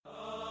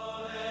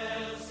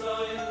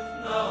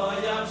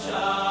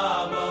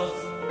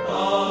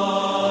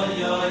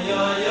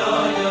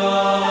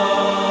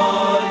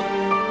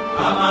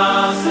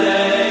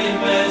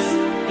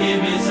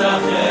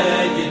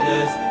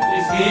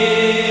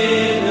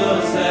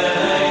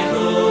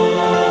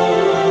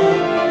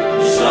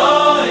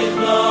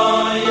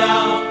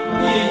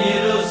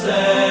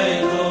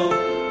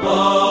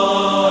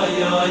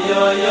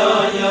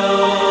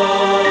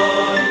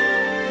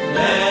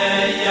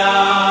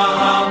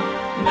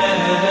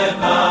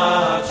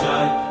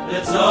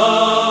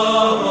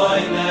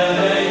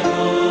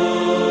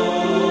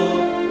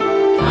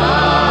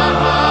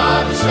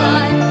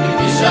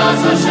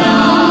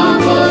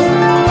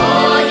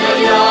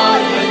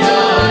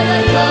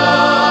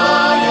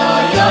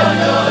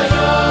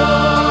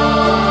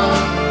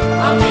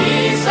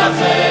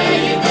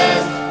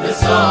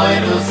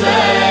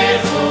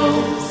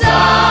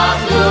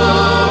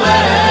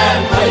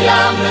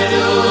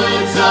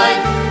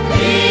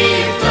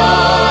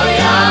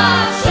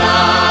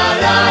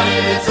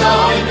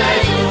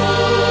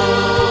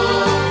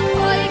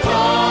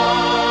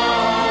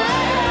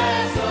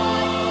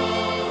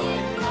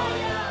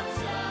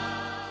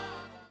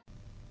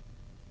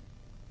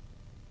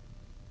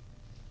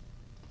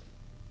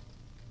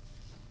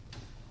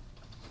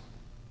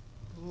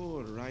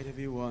right,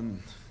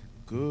 everyone.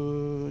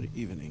 Good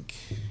evening.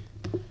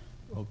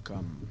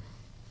 Welcome.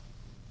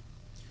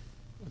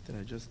 What did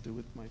I just do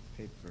with my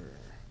paper?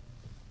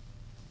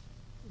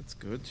 That's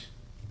good.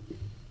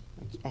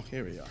 Oh,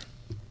 here we are.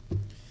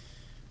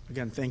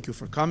 Again, thank you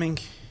for coming.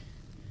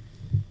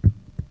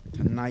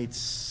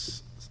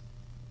 Tonight's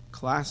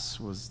class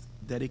was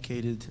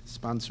dedicated,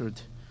 sponsored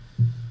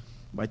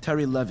by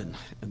Terry Levin,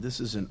 and this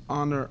is in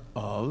honor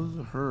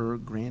of her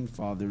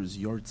grandfather's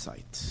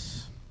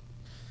yahrzeit.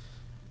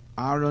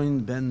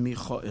 Aaron ben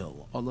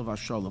Michael, Olav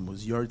Hashalom,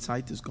 whose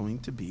yahrzeit is going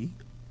to be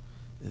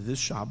this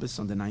Shabbos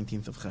on the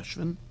 19th of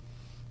Cheshvan.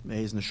 May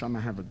his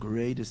neshama have a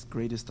greatest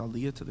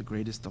aliyah to the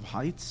greatest of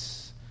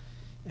heights,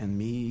 and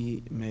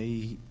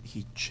may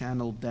he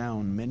channel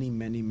down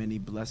many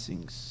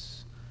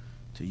blessings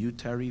to you,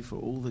 Terry, for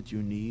all that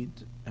you need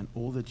and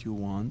all that you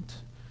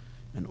want,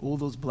 and all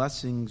those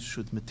blessings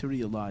should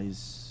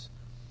materialize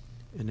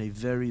in a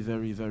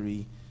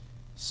very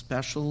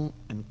special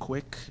and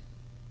quick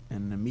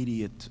and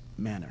immediate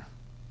manner.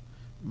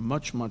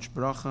 Much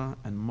bracha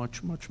and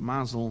much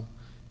mazel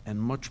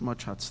and much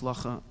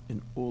hatzlacha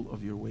in all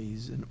of your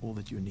ways and all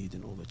that you need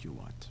and all that you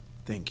want.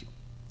 Thank you.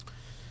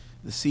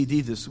 The CD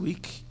this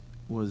week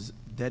was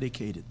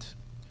dedicated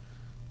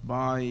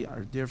by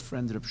our dear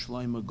friend Reb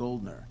Shlomo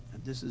Goldner,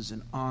 and this is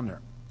in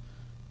honor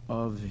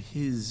of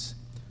his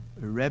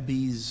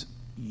Rebbe's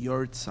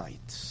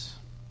yahrzeit,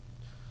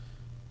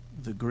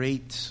 the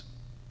great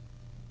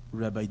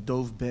Rabbi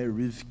Dov Ber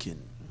Rivkin,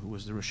 who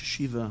was the Rosh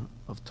Hashiva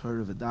of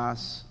Torah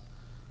V'das,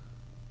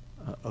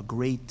 a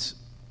great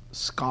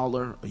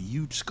scholar, a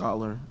huge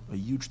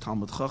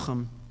Talmud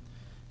Chacham,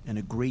 and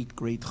a great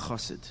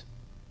Chassid.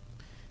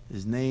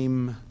 His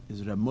name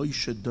is Reb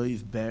Moshe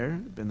Dov Ber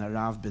ben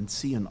Arav ben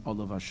Tzion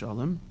Olav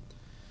Hashalom.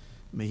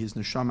 May his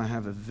neshama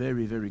have a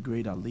very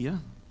great aliyah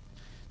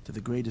to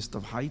the greatest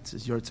of heights.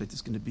 His yahrzeit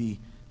is going to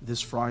be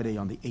this Friday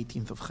on the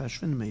 18th of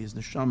Cheshvan. May his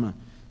neshama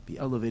be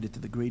elevated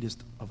to the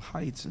greatest of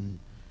heights and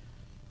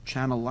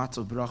channel lots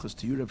of brachas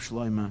to you, Reb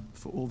Shlomo,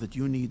 for all that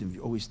you need, and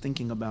you're always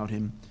thinking about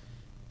him,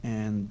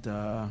 and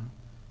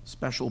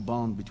special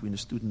bond between a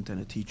student and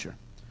a teacher.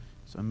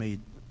 So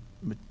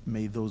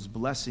may those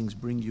blessings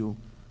bring you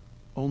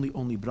only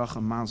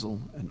bracha mazel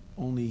and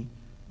only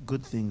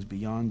good things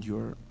beyond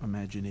your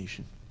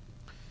imagination.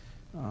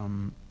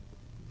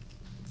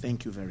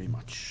 Thank you very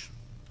much.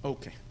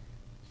 Okay.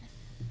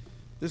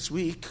 This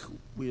week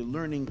we're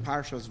learning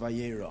Parshas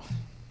Vayeira.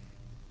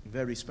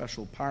 Very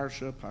special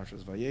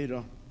Parshas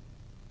Vayeira.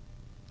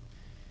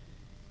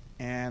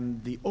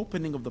 And the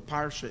opening of the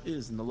Parsha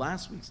is, in the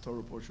last week's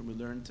Torah portion, we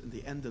learned in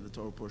the end of the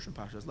Torah portion,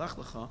 Parshas Lech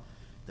Lecha,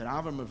 that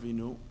Avram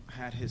Avinu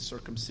had his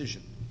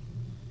circumcision.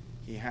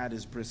 He had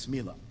his bris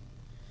milah.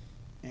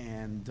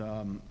 And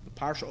the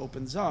Parsha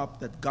opens up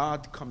that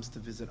God comes to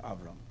visit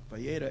Avram.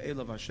 Vayeira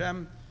Elav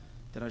Hashem,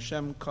 that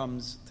Hashem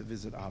comes to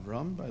visit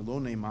Avram by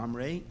Lonei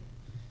Mamre.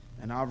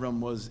 And Avram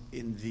was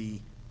in the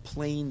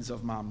plains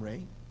of Mamre,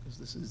 because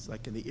this is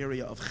like in the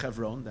area of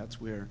Hebron, that's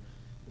where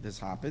this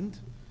happened.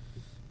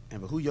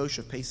 And Vahu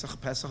Yoshev Pesach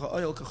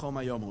Ha'oil Kachom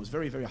Hayom. It was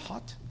very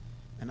hot,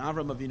 and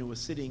Avram Avinu was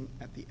sitting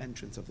at the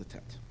entrance of the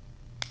tent.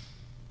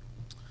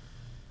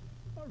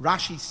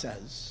 Rashi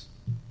says,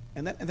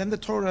 and then the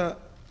Torah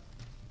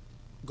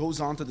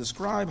goes on to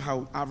describe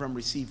how Avram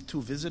received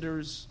two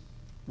visitors,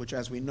 which,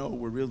 as we know,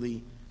 were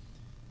really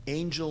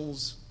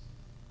angels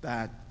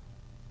that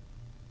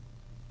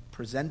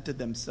presented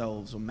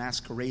themselves or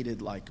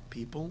masqueraded like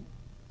people.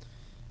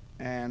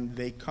 And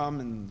they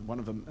come, and one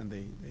of them, and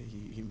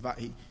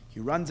he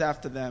runs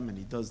after them, and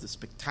he does the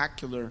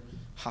spectacular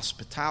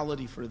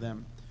hospitality for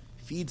them,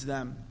 feeds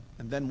them,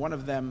 and then one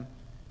of them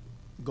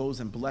goes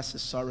and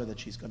blesses Sarah that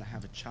she's going to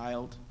have a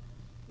child,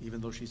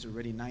 even though she's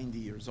already 90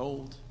 years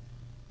old.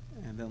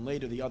 And then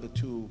later the other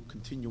two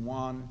continue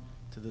on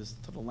to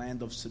the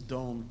land of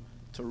Sodom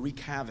to wreak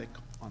havoc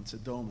on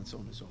Sodom and so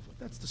on and so forth.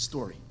 That's the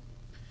story.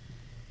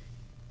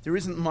 There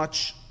isn't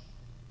much.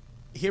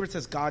 Here it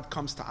says God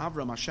comes to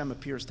Avram, Hashem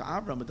appears to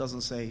Avram. It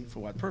doesn't say for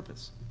what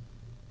purpose.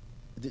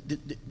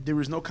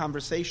 There is no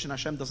conversation.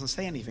 Hashem doesn't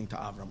say anything to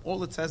Avram.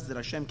 All it says is that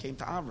Hashem came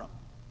to Avram.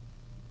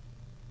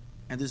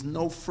 And there's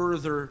no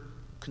further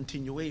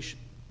continuation.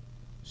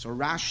 So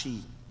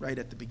Rashi, right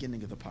at the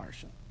beginning of the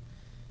parsha,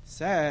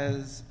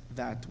 says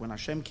that when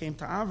Hashem came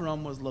to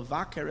Avram was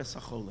levaker es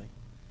hachole,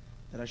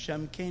 that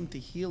Hashem came to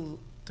heal,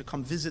 to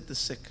come visit the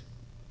sick.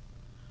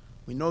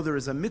 We know there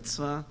is a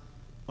mitzvah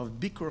of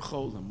Bikur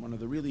Cholim, one of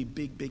the really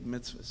big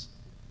mitzvahs,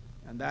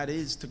 and that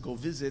is to go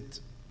visit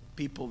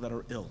people that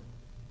are ill.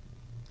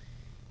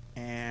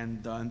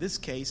 And in this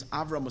case,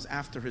 Avram was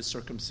after his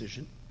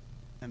circumcision,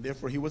 and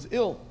therefore he was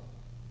ill.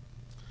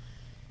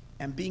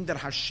 And being that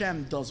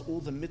Hashem does all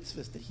the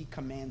mitzvahs that He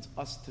commands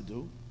us to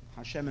do,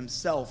 Hashem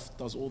Himself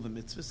does all the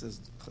mitzvahs, as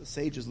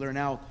sages learn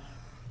out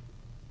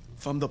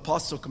from the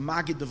pasuk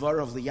Magid Devar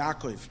of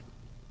Yaakov,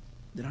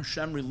 that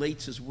Hashem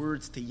relates His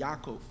words to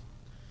Yaakov.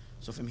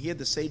 So from here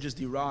the sages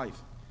derive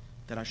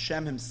that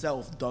Hashem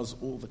Himself does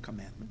all the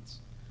commandments.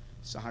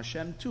 So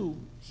Hashem too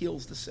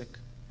heals the sick.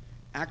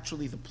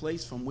 actually the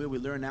place from where we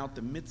learn out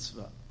the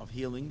mitzvah of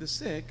healing the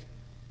sick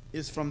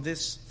is from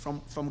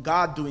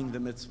God doing the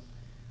mitzvah.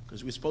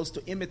 Because we're supposed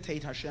to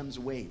imitate Hashem's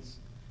ways.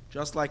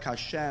 Just like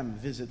Hashem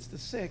visits the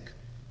sick,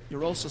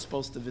 you're also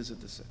supposed to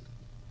visit the sick.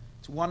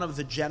 It's one of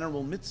the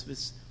general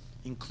mitzvahs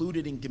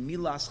included in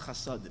Gemilas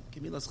Chasadim.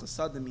 Gemilas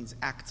Chasadim means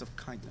acts of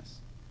kindness.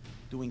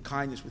 Doing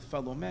kindness with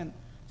fellow men,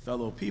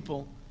 fellow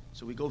people.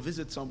 So we go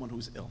visit someone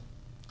who's ill.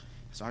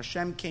 So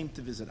Hashem came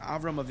to visit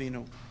Avram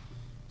Avinu.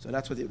 So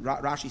that's what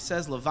Rashi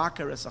says,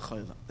 Levaker es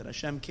achayla, that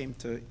Hashem came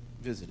to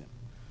visit him.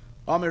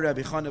 Amir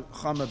Rabbi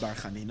Chama bar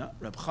Chanina.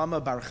 Rabbi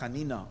Chama bar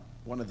Chanina,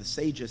 one of the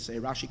sages,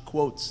 Rashi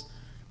quotes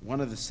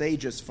one of the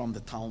sages from the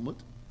Talmud.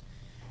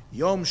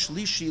 Yom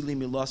Shlishi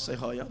Limilasei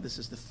Haya. This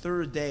is the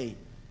third day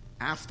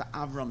after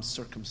Avram's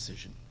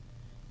circumcision.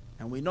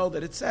 And we know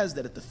that it says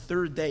that at the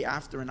third day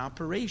after an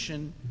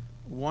operation,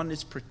 one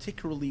is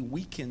particularly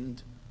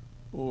weakened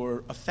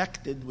or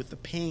affected with the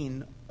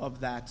pain of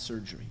that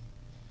surgery.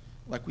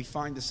 Like we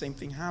find the same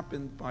thing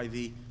happened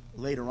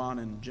later on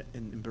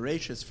in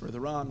Bereshis,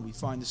 further on, we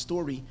find the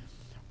story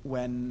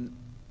when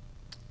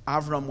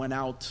Avram went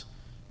out,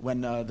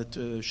 when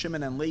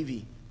Shimon and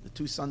Levi, the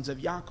two sons of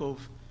Yaakov,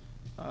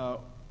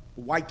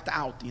 wiped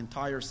out the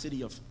entire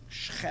city of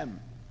Shechem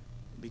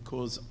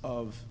because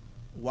of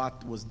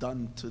what was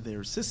done to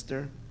their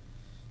sister.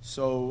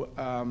 So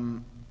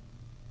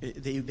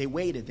they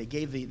waited.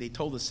 They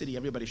told the city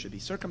everybody should be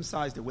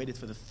circumcised. They waited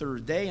for the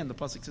third day, and the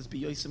pasuk says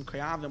 "B'yosim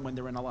kayavim" when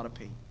they're in a lot of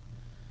pain.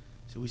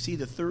 So we see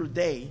the third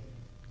day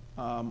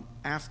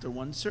after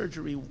one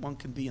surgery, one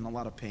can be in a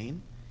lot of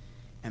pain,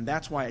 and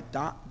that's why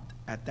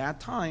at that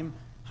time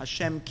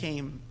Hashem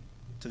came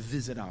to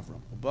visit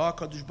Avram.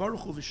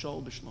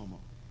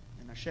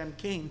 And Hashem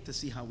came to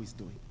see how he's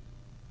doing.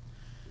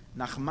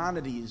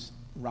 Nachmanides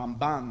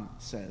Ramban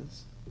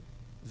says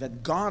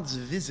that God's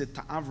visit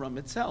to Avram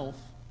itself,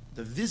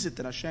 the visit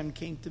that Hashem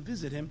came to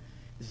visit him,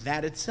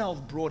 that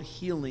itself brought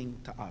healing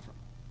to Avram.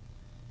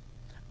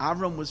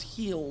 Avram was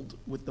healed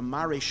with the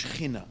Mare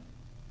Shechina.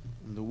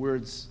 In the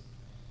words,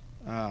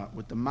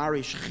 with the Mare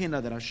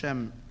Shechina that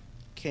Hashem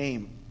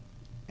came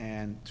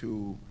and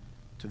to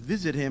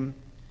visit him,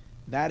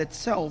 that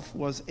itself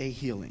was a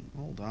healing.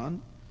 Hold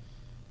on.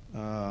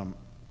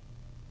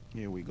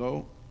 Here we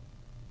go.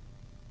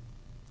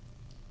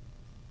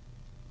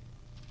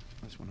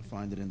 I just want to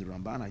find it in the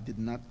Ramban. I did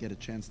not get a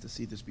chance to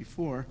see this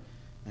before.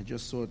 I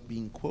just saw it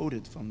being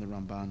quoted from the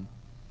Ramban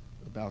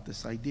about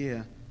this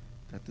idea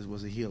that this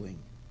was a healing.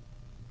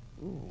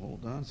 Oh,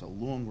 hold on. It's a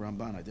long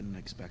Ramban. I didn't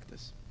expect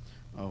this.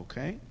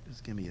 Okay,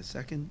 just give me a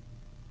second.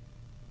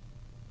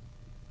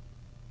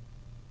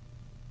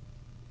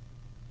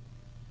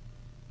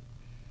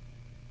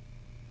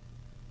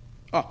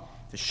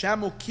 The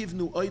Shamu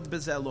Kivnu Oid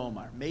Bezel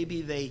Omar.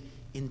 Maybe they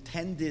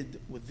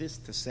intended with this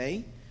to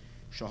say,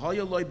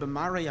 Shahayaloi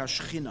B'marei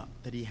HaShechina,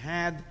 that he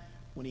had,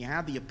 when he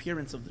had the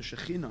appearance of the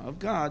Shechina of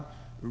God,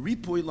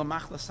 Ripui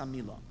Lamachla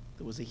Samila.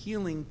 There was a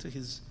healing to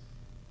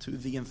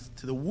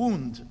the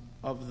wound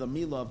of the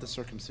milah of the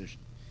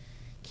circumcision.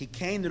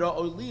 Kikein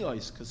Ra'o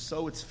Liyos, because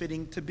so it's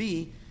fitting to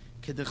be,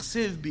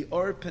 Kedechsiv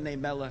Bi'or Penei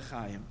Melech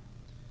Hayim.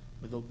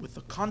 With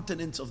the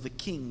countenance of the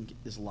king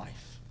is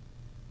life.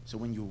 So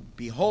when you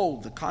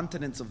behold the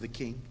countenance of the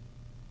king,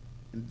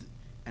 and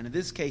in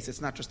this case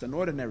it's not just an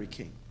ordinary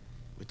king,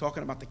 we're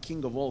talking about the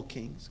king of all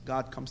kings.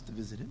 God comes to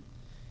visit him,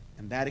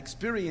 and that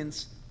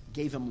experience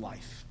gave him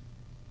life.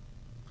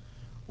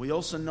 We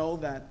also know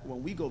that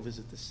when we go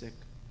visit the sick,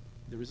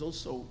 there is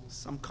also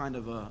some kind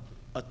of a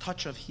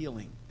touch of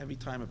healing every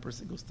time a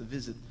person goes to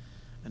visit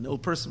an ill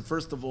person.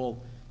 First of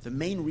all, the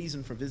main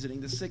reason for visiting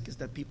the sick is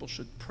that people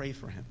should pray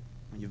for him.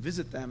 When you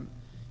visit them,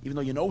 even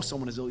though you know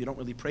someone is ill, you don't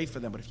really pray for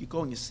them. But if you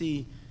go and you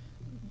see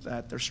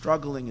that they're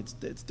struggling, it's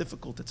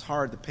difficult, it's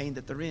hard, the pain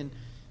that they're in,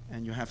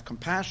 and you have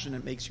compassion,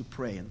 it makes you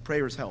pray, and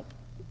prayers help.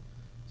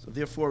 So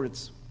therefore,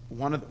 it's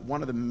one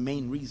of the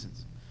main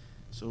reasons.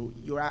 So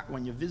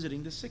when you're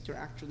visiting the sick, you're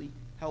actually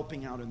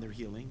helping out in their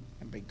healing.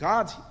 And by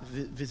God's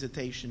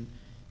visitation,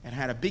 it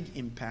had a big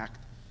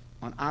impact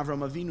on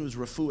Avram Avinu's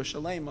refuah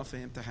shalema for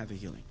him to have a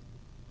healing.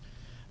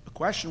 The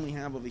question we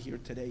have over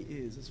here today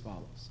is as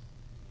follows.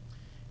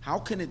 How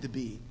can it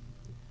be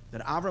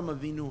that Avram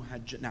Avinu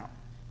had... Now,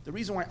 the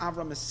reason why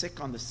Avram is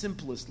sick on the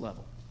simplest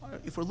level,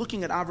 if we're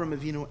looking at Avram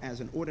Avinu as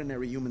an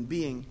ordinary human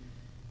being,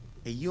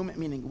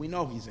 meaning we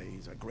know he's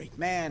a great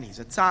man, he's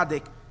a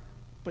tzaddik,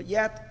 but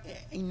yet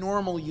a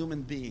normal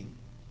human being,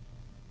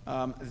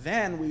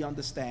 then we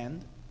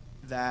understand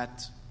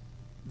that,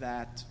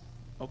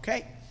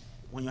 okay,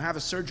 when you have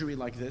a surgery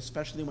like this,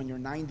 especially when you're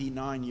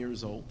 99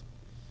 years old,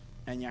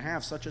 and you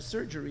have such a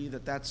surgery,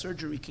 that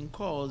surgery can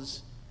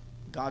cause...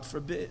 God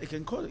forbid,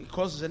 it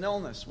causes an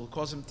illness, will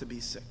cause him to be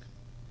sick.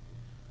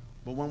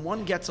 But when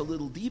one gets a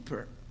little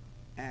deeper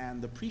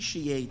and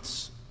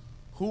appreciates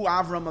who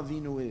Avram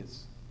Avinu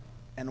is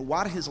and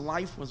what his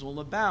life was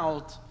all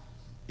about,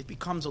 it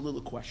becomes a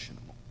little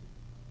questionable.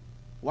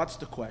 What's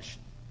the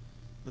question?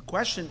 The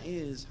question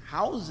is,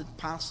 how is it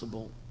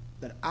possible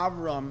that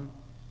Avram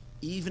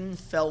even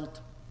felt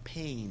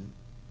pain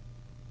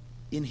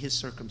in his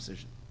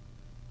circumcision.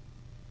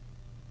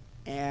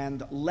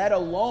 And let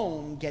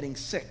alone getting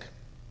sick.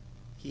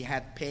 He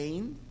had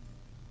pain,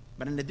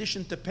 but in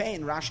addition to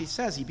pain, Rashi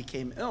says he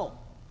became ill,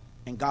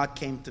 and God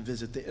came to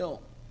visit the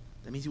ill.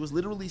 That means he was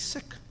literally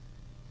sick.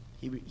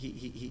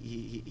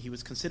 He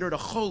was considered a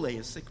chole,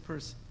 a sick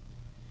person.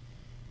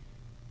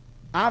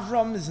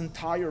 Avram, his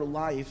entire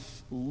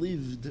life,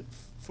 lived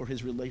for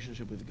his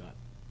relationship with God.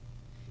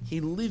 He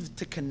lived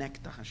to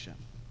connect to Hashem.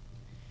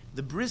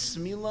 The bris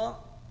milah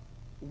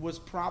was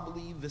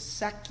probably the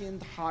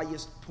second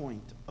highest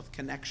point of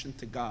connection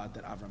to God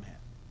that Avram had.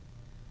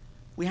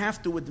 We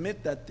have to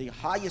admit that the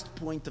highest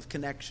point of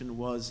connection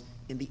was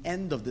in the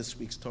end of this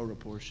week's Torah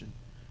portion.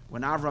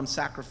 When Avram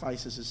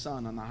sacrifices his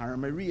son on the Har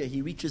Moriah,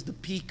 he reaches the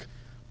peak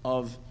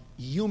of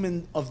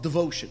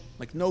devotion.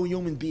 Like no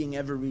human being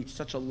ever reached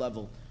such a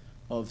level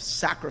of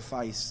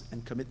sacrifice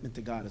and commitment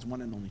to God as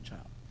one and only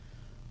child.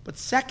 But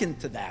second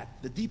to that,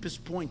 the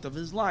deepest point of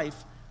his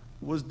life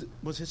was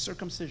his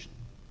circumcision.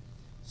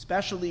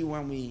 Especially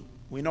when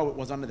we know it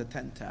was under the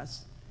 10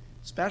 tests.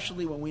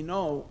 Especially when we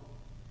know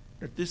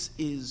that this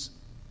is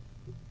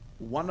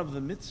one of the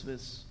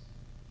mitzvahs.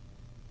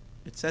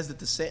 It says that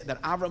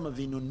Avram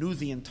Avinu knew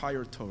the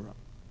entire Torah.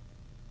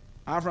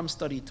 Avram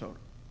studied Torah.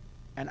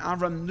 And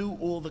Avram knew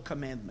all the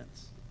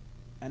commandments.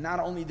 And not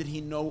only did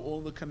he know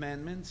all the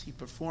commandments, he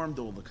performed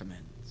all the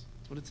commandments.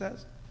 That's what it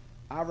says.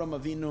 Avram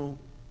Avinu,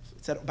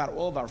 it said about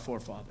all of our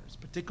forefathers,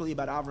 particularly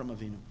about Avram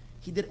Avinu.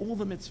 He did all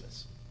the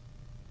mitzvahs.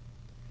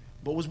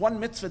 But it was one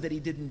mitzvah that he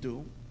didn't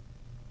do,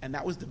 and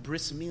that was the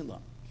bris milah.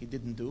 He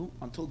didn't do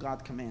until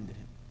God commanded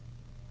him.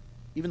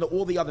 Even though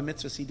all the other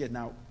mitzvahs he did.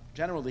 Now,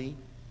 generally,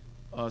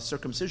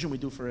 circumcision we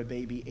do for a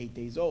baby 8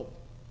 days old.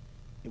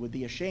 It would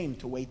be a shame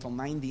to wait till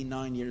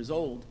 99 years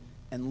old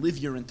and live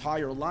your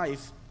entire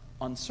life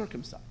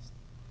uncircumcised.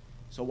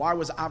 So why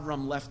was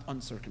Avram left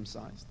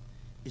uncircumcised?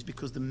 Is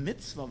because the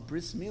mitzvah of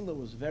bris milah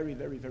was very,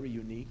 very, very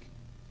unique.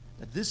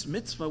 That this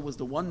mitzvah was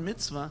the one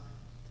mitzvah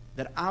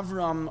that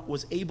Avram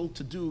was able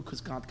to do because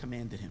God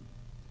commanded him.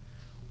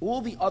 All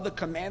the other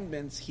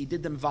commandments, he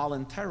did them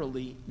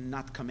voluntarily,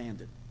 not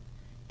commanded.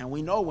 And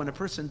we know when a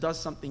person does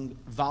something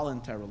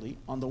voluntarily,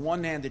 on the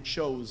one hand it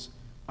shows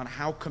on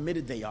how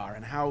committed they are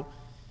and how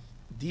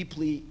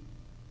deeply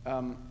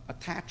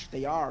attached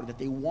they are, that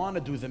they want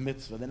to do the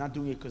mitzvah. They're not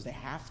doing it because they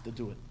have to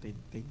do it.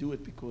 They do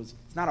it because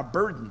it's not a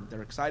burden.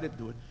 They're excited to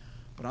do it.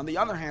 But on the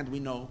other hand, we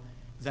know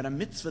that a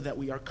mitzvah that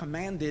we are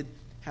commanded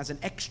has an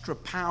extra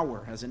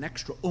power, has an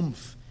extra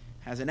oomph,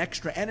 has an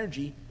extra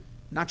energy,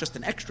 not just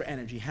an extra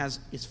energy,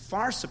 is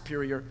far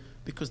superior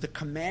because the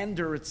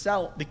commander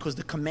itself, because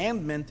the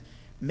commandment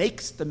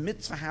makes the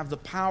mitzvah have the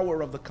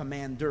power of the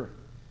commander.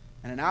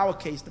 And in our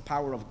case, the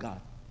power of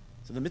God.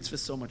 So the mitzvah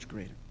is so much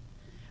greater.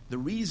 The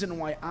reason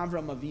why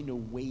Avram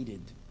Avinu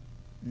waited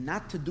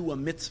not to do a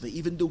mitzvah,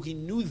 even though he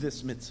knew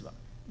this mitzvah,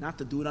 not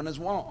to do it on his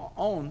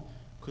own,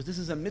 because this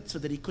is a mitzvah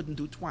that he couldn't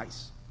do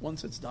twice.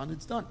 Once it's done,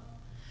 it's done.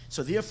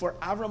 So therefore,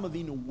 Avram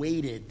Avinu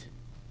waited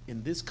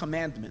in this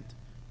commandment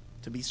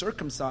to be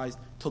circumcised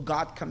till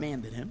God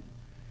commanded him,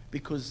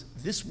 because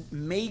this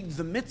made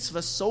the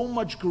mitzvah so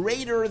much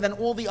greater than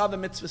all the other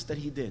mitzvahs that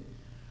he did.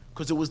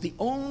 Because it was the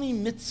only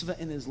mitzvah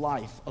in his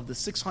life of the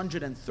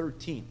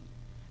 613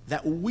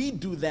 that we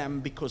do them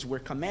because we're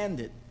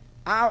commanded.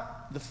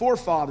 The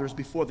forefathers,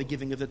 before the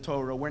giving of the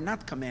Torah, were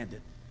not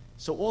commanded.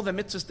 So all the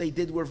mitzvahs they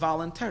did were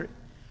voluntary.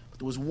 But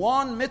there was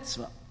one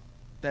mitzvah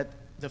that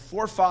the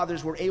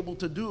forefathers were able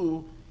to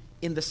do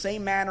in the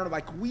same manner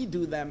like we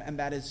do them, and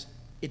that is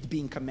it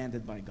being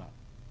commanded by God.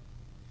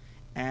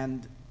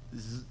 And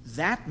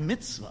that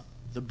mitzvah,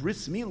 the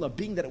bris milah,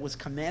 being that it was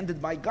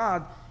commanded by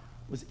God,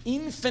 was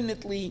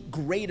infinitely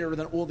greater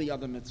than all the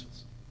other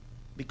mitzvahs.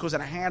 Because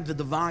it had the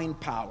divine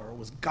power. It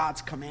was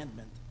God's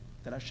commandment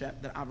that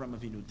Avram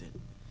Avinu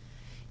did.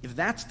 If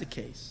that's the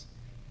case,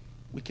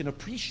 we can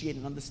appreciate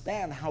and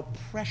understand how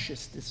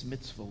precious this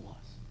mitzvah was.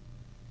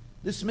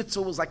 This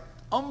mitzvah was like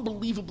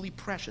unbelievably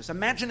precious.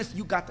 Imagine if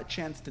you got the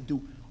chance to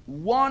do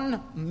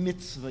one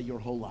mitzvah your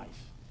whole life.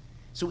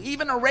 So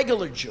even a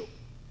regular Jew,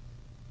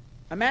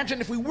 imagine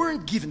if we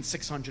weren't given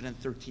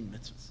 613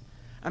 mitzvahs.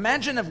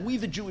 Imagine if we,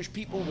 the Jewish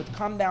people, would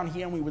come down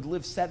here and we would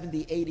live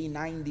 70, 80,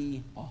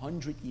 90,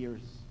 100 years,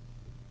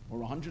 or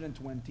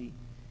 120,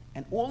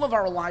 and all of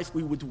our life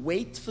we would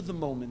wait for the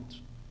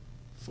moment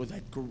for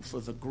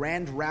the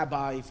grand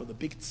rabbi, for the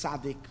big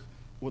tzaddik,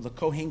 or the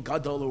Kohen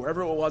Gadol, or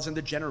whoever it was in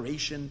the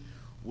generation,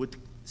 would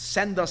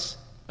send us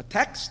a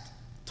text.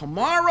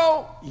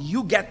 Tomorrow,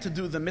 you get to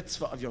do the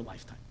mitzvah of your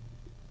lifetime.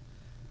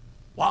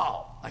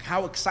 Wow, like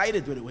how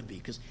excited it would be,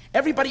 because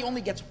everybody only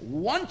gets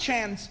one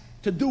chance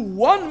to do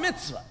one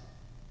mitzvah.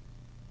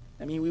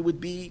 I mean, we would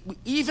be,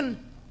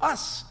 even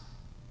us,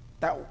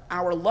 that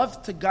our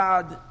love to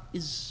God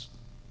is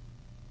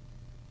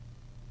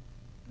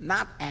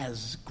not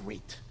as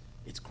great.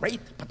 It's great,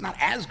 but not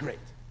as great.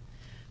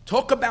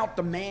 Talk about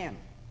the man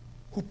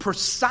who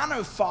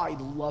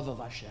personified love of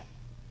Hashem,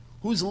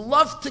 whose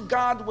love to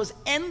God was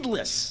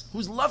endless,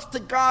 whose love to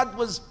God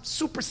was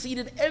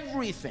superseded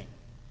everything.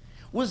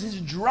 was his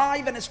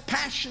drive and his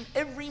passion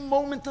every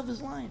moment of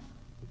his life.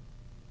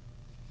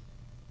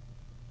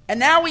 And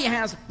now he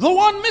has the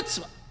one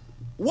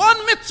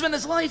mitzvah in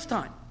his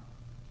lifetime.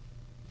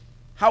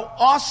 How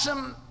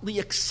awesomely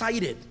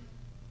excited,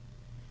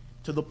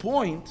 to the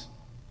point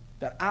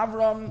that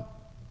Avram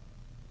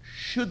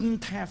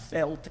shouldn't have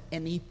felt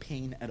any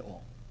pain at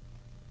all.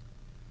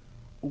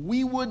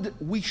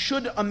 We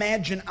should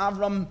imagine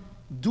Avram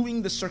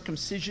doing the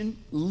circumcision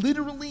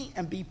literally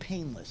and be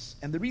painless.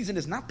 And the reason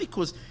is not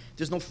because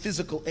there's no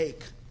physical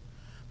ache,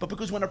 but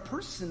because when a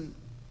person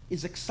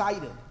is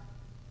excited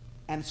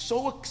and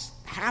so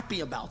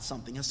happy about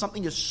something, and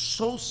something is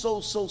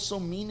so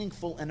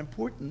meaningful and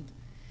important,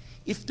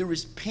 if there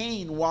is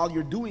pain while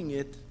you're doing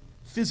it,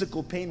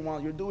 physical pain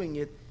while you're doing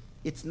it,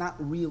 it's not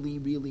really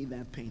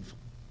that painful.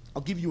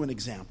 I'll give you an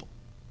example.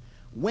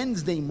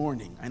 Wednesday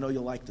morning, I know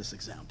you'll like this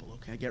example,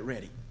 okay? Get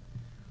ready.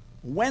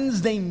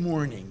 Wednesday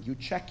morning, you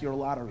check your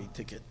lottery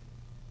ticket,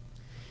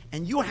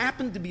 and you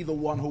happen to be the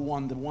one who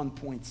won the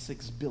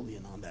 1.6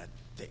 billion on that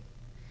thing.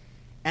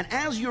 And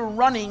as you're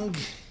running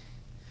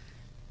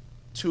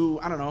to,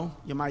 I don't know,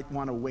 you might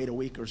want to wait a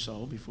week or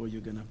so before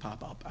you're going to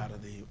pop up out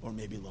of the, or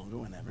maybe longer,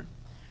 whenever.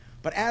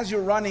 But as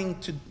you're running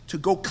to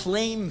go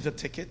claim the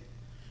ticket,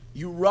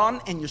 you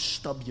run and you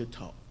stub your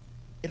toe.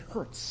 It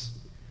hurts.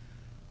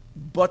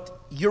 But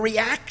your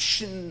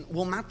reaction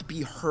will not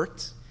be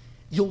hurt.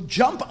 You'll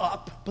jump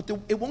up, but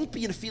it won't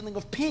be a feeling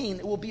of pain.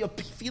 It will be a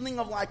feeling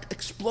of like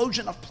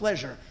explosion of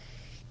pleasure.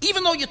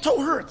 Even though your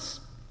toe hurts.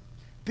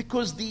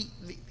 Because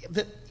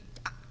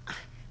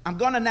I'm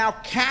going to now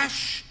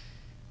cash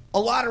a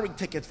lottery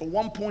ticket for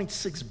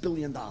 $1.6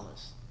 billion.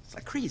 It's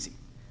like crazy.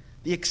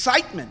 The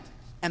excitement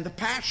and the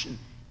passion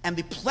and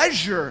the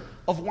pleasure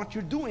of what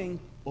you're doing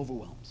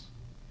overwhelms.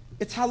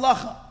 It's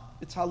halacha.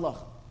 It's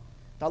halacha.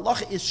 The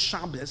halacha is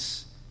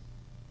Shabbos.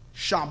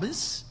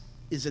 Shabbos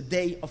is a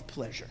day of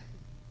pleasure.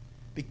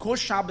 Because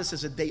Shabbos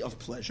is a day of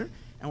pleasure,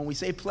 and when we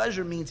say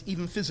pleasure, means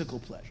even physical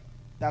pleasure.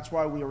 That's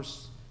why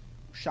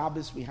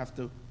Shabbos, we have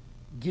to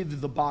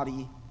give the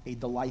body a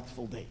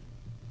delightful day.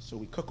 So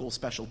we cook all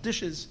special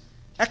dishes,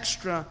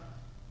 extra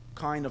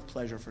kind of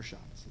pleasure for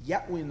Shabbos.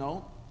 Yet we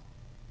know,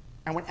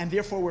 and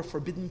therefore we're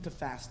forbidden to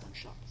fast on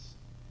Shabbos.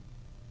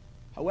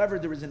 However,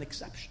 there is an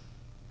exception.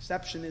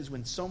 Exception is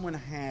when someone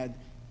had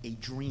a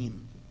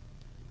dream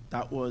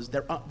that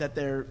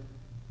they're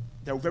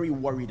very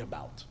worried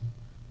about.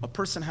 A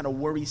person had a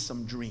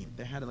worrisome dream.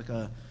 They had like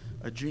a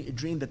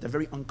dream that they're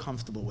very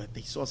uncomfortable with.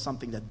 They saw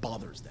something that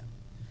bothers them.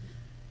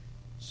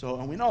 So,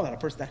 and we know that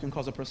that can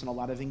cause a person a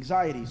lot of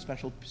anxiety,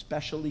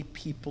 especially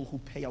people who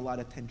pay a lot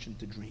of attention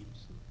to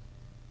dreams.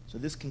 So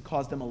this can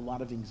cause them a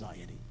lot of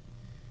anxiety.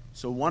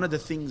 So one of the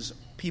things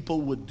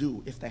people would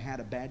do if they had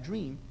a bad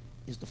dream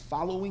is the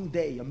following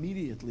day,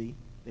 immediately,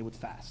 they would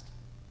fast.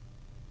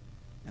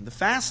 And the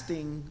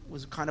fasting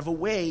was kind of a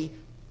way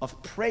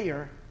of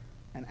prayer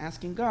and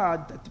asking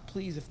God that to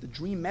please, if the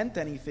dream meant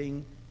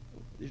anything,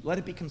 let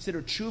it be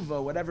considered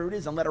tshuva, whatever it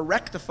is, and let it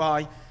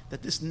rectify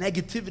that this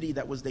negativity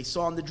that they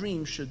saw in the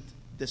dream should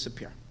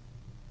disappear.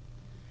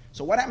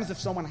 So what happens if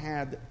someone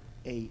had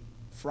a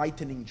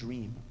frightening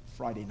dream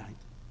Friday night,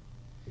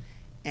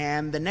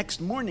 and the next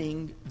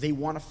morning they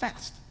want to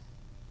fast?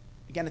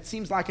 Again, it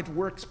seems like it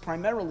works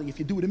primarily if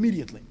you do it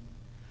immediately.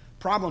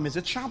 Problem is,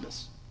 it's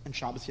Shabbos, and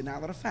Shabbos you're not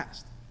allowed to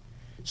fast.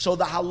 So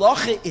the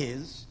halacha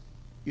is,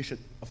 you should,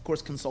 of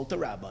course, consult the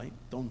rabbi.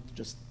 Don't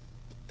just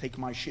take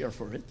my share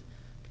for it.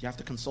 But you have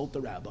to consult the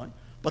rabbi.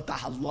 But the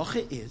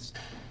halacha is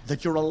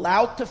that you're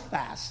allowed to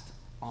fast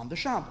on the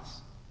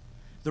Shabbos.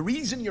 The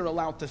reason you're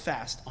allowed to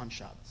fast on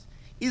Shabbos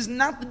is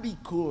not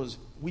because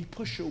we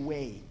push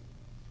away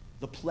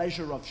the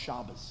pleasure of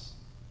Shabbos.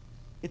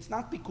 It's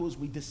not because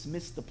we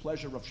dismiss the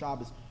pleasure of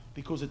Shabbos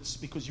because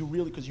you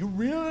really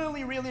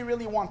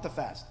want to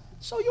fast.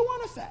 So you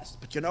want to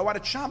fast. But you know what?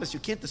 At Shabbos, you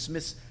can't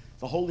dismiss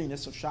the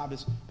holiness of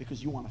Shabbos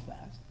because you want to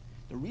fast.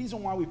 The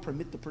reason why we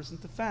permit the person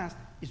to fast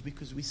is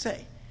because we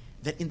say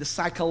that in the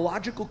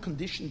psychological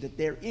condition that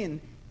they're in,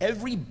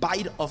 every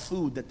bite of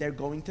food that they're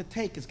going to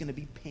take is going to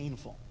be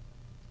painful.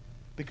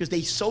 Because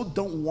they so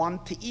don't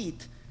want to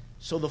eat,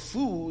 so the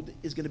food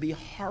is going to be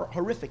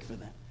horrific for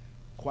them.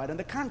 Quite on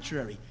the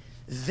contrary,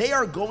 they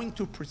are going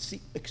to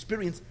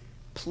experience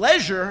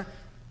pleasure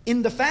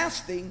in the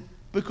fasting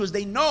because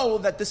they know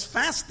that this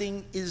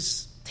fasting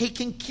is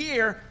taking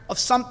care of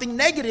something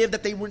negative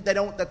that they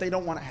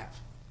don't want to have.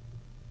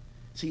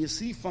 So you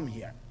see from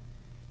here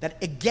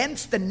that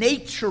against the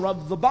nature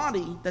of the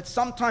body, that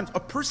sometimes a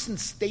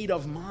person's state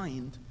of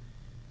mind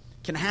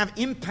can have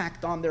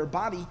impact on their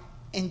body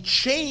and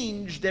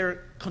change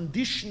their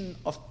condition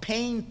of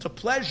pain to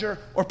pleasure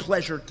or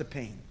pleasure to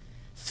pain.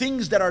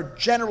 Things that are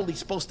generally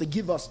supposed to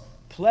give us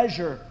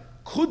pleasure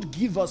could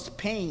give us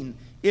pain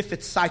if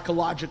it's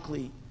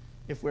psychologically,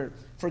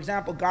 for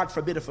example, God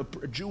forbid, if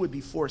a Jew would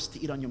be forced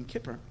to eat on Yom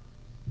Kippur,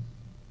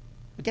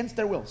 against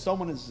their will.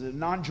 Someone a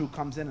non-Jew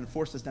comes in and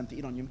forces them to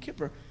eat on Yom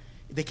Kippur.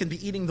 They can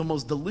be eating the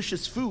most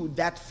delicious food.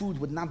 That food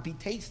would not be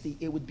tasty.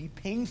 It would be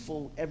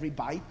painful every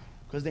bite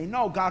because they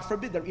know, God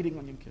forbid, they're eating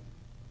on Yom Kippur.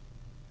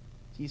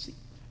 So you see.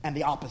 and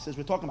the opposites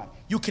we're talking about.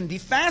 You can be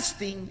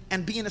fasting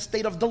and be in a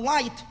state of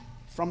delight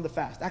from the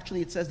fast.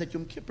 Actually, it says that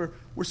Yom Kippur,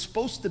 we're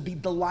supposed to be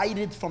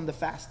delighted from the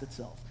fast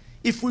itself.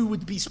 If we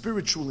would be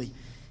spiritually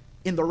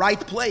in the right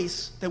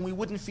place, then we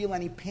wouldn't feel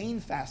any pain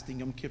fasting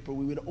Yom Kippur.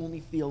 We would only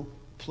feel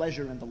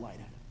pleasure and delight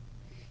at it.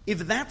 If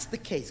that's the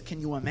case,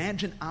 can you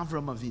imagine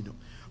Avram Avinu,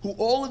 who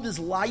all of his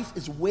life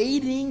is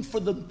waiting for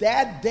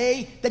that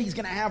day that he's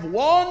going to have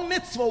one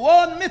mitzvah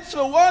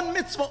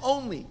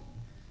only,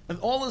 and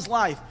all his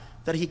life,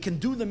 that he can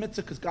do the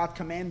mitzvah because God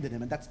commanded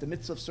him, and that's the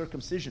mitzvah of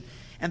circumcision.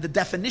 And the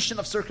definition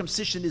of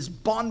circumcision is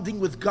bonding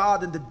with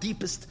God in the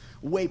deepest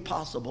way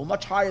possible,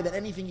 much higher than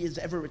anything he has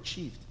ever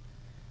achieved.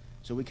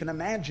 So we can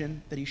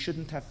imagine that he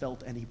shouldn't have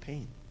felt any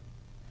pain,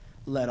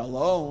 let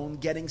alone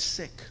getting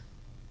sick,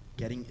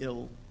 getting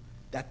ill,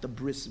 that the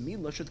bris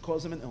milah should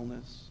cause him an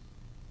illness.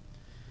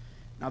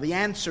 Now the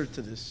answer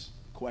to this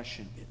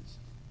question is,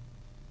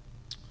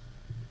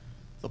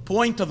 the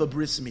point of a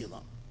bris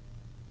milah,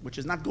 which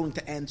is not going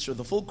to answer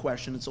the full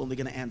question, it's only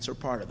going to answer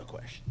part of the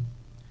question.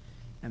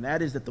 And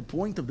that is that the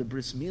point of the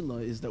bris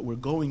milah is that we're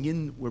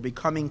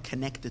becoming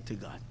connected to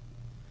God.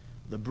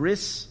 The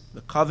bris,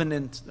 the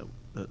covenant,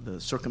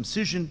 the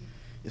circumcision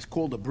is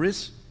called a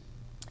bris.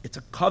 It's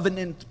a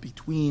covenant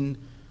between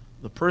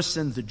the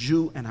person, the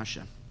Jew, and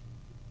Hashem.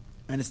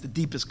 And it's the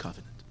deepest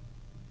covenant.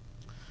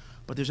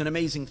 But there's an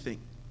amazing thing.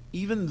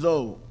 Even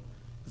though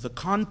the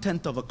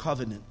content of a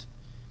covenant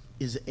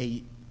is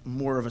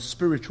more of a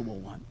spiritual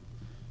one,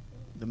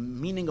 the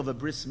meaning of a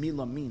bris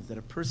milah means that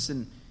a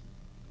person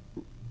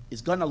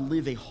is going to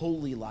live a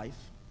holy life,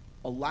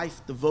 a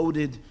life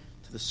devoted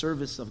to the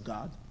service of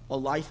God, a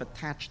life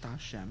attached to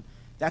Hashem.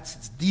 That's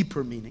its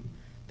deeper meaning.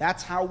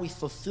 That's how we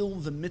fulfill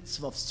the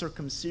mitzvah of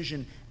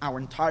circumcision our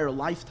entire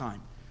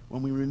lifetime,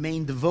 when we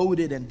remain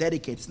devoted and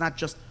dedicated. It's not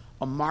just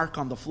a mark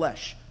on the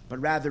flesh, but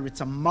rather it's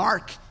a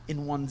mark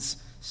in one's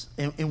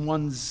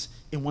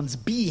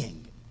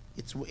being.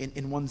 It's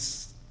in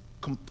one's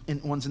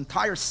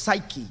entire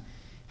psyche.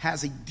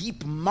 Has a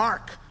deep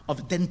mark of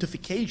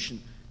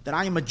identification that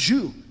I am a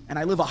Jew and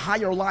I live a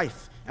higher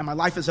life, and my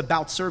life is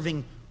about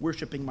serving,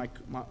 worshiping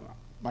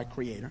my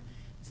Creator.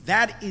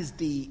 That is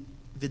the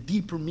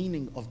deeper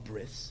meaning of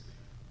bris.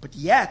 But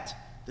yet,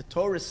 the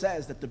Torah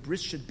says that the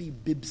bris should be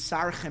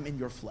bibsarchem, in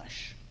your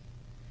flesh.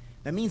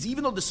 That means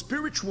even though the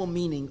spiritual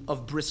meaning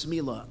of bris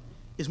milah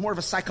is more of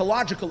a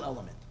psychological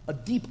element, a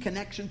deep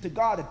connection to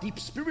God, a deep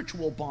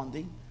spiritual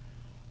bonding,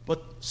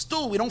 but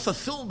still, we don't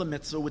fulfill the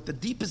mitzvah with the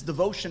deepest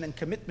devotion and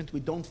commitment. We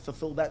don't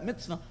fulfill that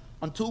mitzvah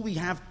until we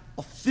have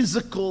a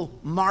physical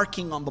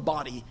marking on the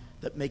body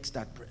that makes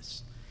that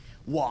bris.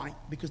 Why?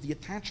 Because the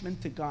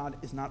attachment to God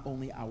is not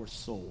only our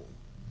soul.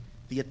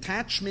 The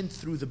attachment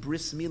through the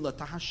bris milah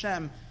to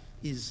Hashem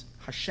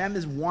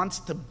wants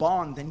to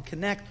bond and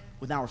connect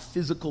with our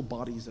physical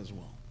bodies as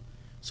well.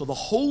 So the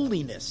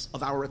holiness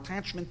of our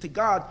attachment to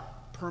God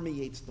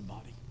permeates the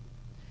body.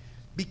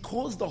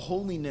 Because the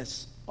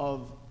holiness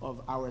of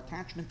our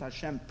attachment to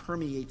Hashem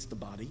permeates the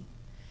body,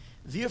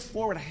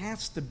 therefore it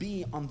has to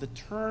be on the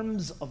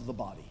terms of the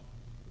body.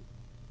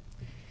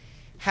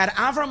 Had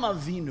Avram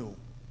Avinu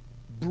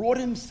brought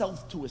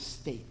himself to a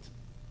state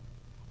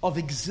of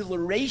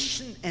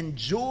exhilaration and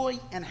joy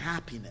and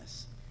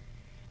happiness,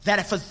 that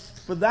if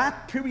for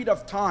that period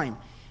of time,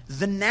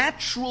 the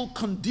natural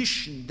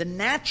condition, the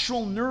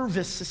natural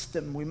nervous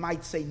system, we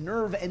might say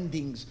nerve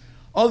endings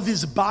of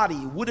his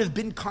body would have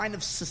been kind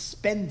of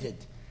suspended,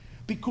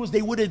 because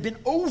they would have been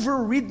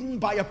overridden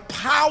by a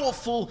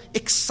powerful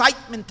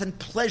excitement and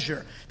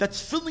pleasure that's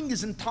filling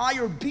his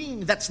entire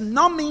being, that's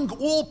numbing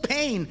all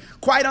pain.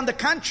 Quite on the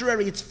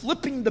contrary, it's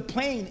flipping the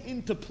pain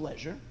into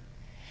pleasure.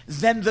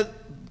 Then the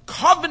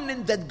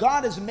covenant that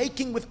God is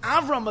making with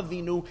Avram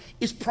Avinu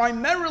is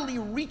primarily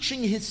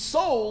reaching his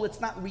soul, it's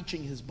not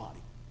reaching his body.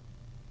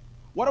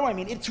 What do I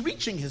mean? It's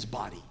reaching his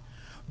body.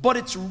 But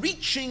it's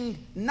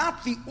reaching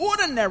not the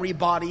ordinary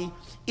body,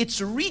 it's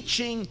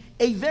reaching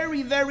a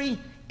very, very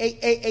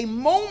a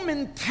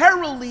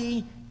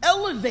momentarily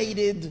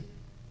elevated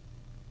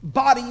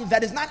body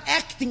that is not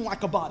acting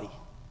like a body.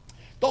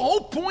 The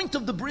whole point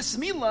of the bris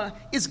milah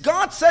is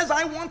God says,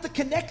 I want to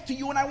connect to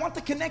you, and I want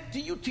to connect to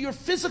you, to your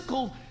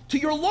physical, to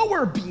your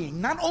lower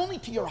being, not only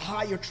to your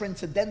higher,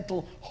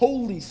 transcendental,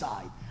 holy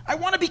side. I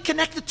want to be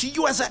connected to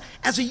you as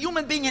a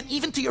human being, and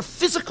even to your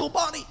physical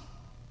body.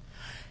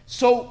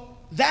 So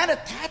that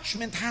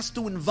attachment has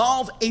to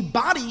involve a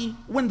body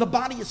when the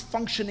body is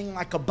functioning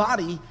like a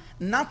body,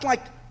 not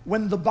like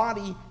when the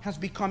body has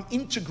become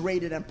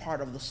integrated and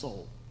part of the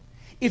soul.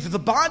 If the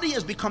body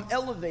has become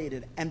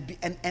elevated and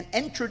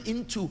entered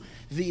into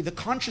the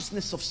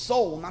consciousness of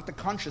soul, not the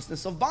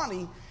consciousness of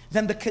body,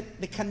 then the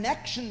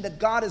connection that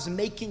God is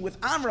making with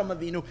Avram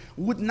Avinu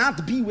would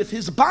not be with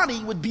his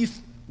body, would be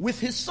with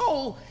his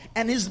soul,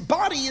 and his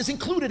body is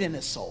included in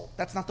his soul.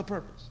 That's not the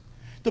purpose.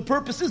 The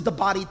purpose is the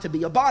body to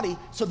be a body,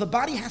 so the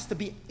body has to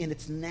be in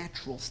its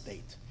natural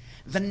state.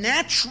 The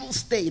natural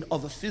state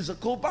of a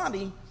physical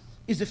body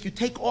is if you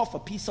take off a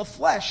piece of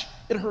flesh,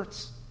 it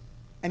hurts,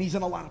 and he's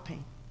in a lot of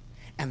pain.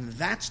 And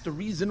that's the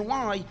reason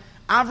why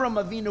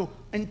Avram Avinu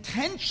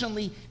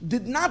intentionally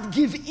did not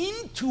give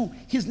in to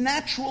his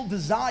natural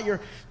desire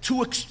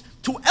to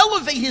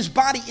elevate his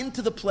body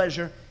into the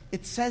pleasure.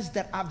 It says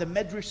that, the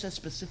Medrash says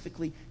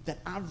specifically,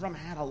 that Avram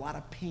had a lot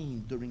of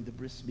pain during the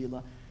bris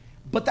milah,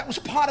 but that was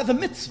part of the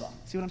mitzvah.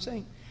 See what I'm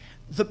saying?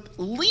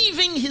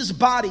 Leaving his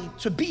body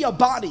to be a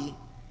body,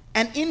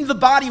 and in the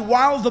body,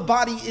 while the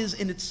body is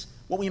in its,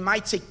 what we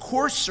might say,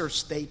 coarser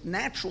state,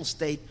 natural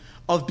state,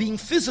 of being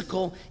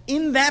physical,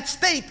 in that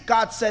state,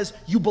 God says,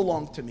 you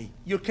belong to me.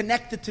 You're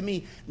connected to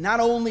me, not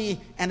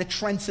only in a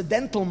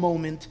transcendental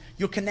moment,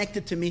 you're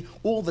connected to me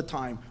all the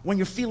time, when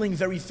you're feeling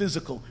very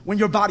physical, when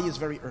your body is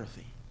very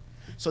earthy.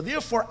 So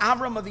therefore,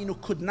 Avram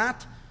Avinu could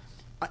not,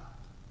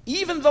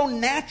 even though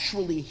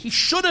naturally he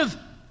should have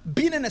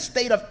been in a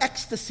state of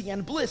ecstasy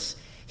and bliss,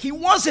 he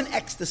was in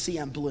ecstasy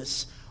and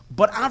bliss,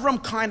 but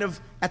Avram kind of,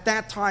 at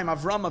that time,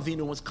 Avram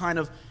Avinu was kind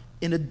of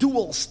in a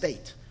dual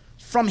state.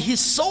 From his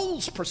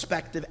soul's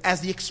perspective,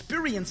 as he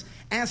experienced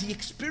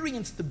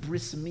the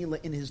bris milah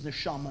in his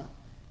neshama,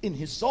 in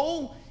his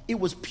soul, it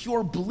was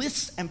pure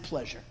bliss and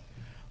pleasure.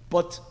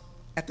 But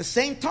at the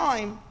same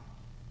time,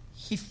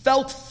 he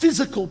felt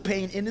physical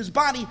pain in his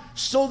body,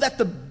 so that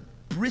the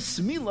bris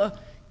milah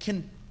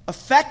can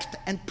affect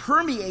and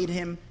permeate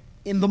him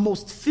in the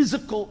most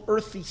physical,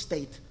 earthy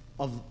state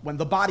of when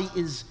the body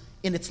is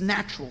in its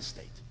natural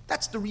state.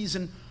 That's the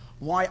reason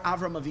why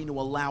Avram Avinu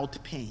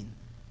allowed pain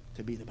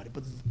to be in the body.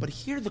 But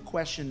here the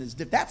question is,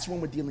 that's when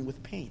we're dealing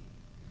with pain.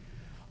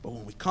 But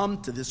when we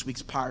come to this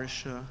week's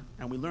parasha,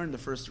 and we learn the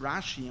first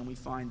Rashi, and we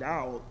find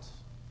out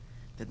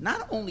that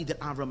not only did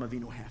Avram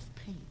Avinu have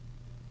pain,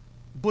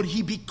 but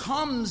he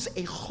becomes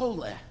a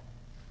chole.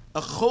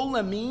 A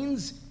chole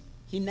means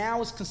he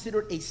now is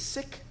considered a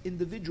sick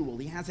individual.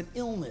 He has an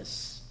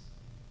illness.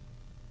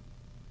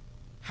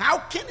 How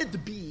can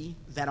it be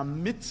that a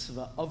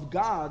mitzvah of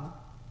God,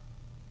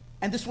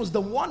 and this was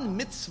the one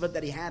mitzvah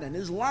that he had in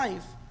his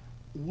life,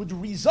 would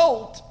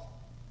result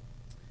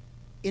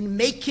in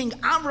making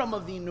Avram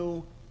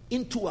Avinu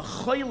into a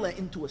chole,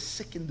 into a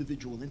sick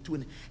individual,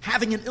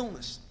 having an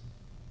illness?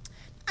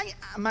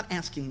 I'm not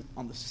asking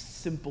on the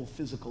simple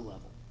physical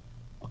level.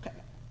 Okay,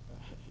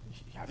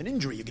 you have an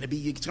injury,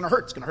 it's going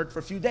to hurt for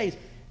a few days,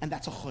 and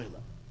that's a chole.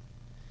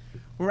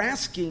 We're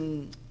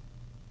asking,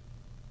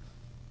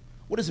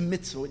 what is a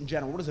mitzvah in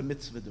general? What does a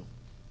mitzvah do?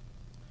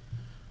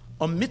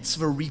 A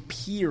mitzvah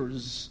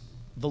repairs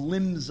the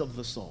limbs of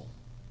the soul.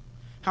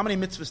 How many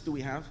mitzvahs do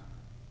we have?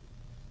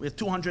 We have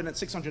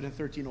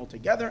 613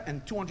 altogether,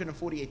 and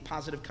 248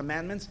 positive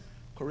commandments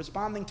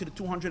corresponding to the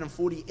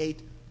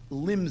 248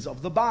 limbs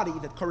of the body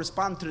that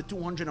correspond to the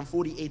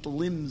 248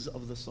 limbs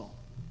of the soul.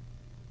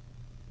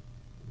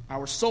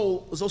 Our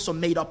soul is also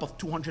made up of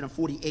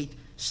 248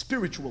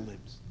 spiritual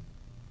limbs.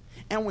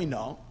 And we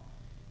know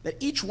that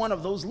each one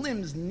of those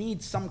limbs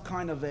needs some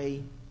kind of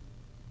a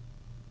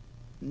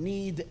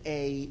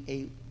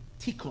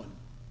tikkun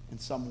in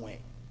some way.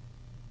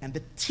 And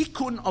the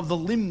tikkun of the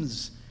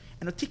limbs,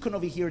 and a tikkun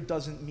over here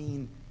doesn't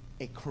mean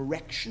a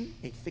correction,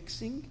 a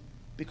fixing,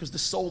 because the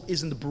soul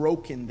isn't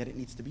broken that it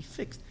needs to be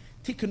fixed.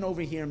 Tikkun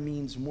over here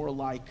means more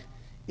like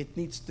it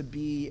needs to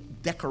be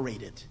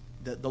decorated.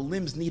 The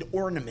limbs need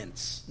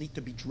ornaments, need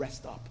to be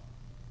dressed up.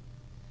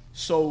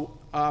 So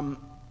every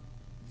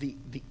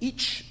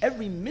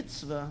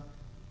mitzvah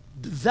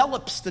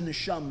develops the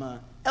neshama,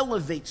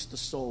 elevates the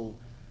soul,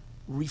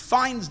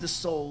 refines the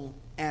soul,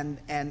 and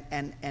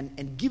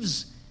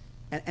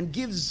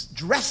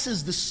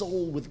dresses the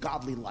soul with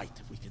godly light,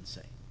 if we can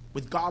say,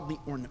 with godly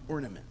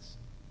ornaments.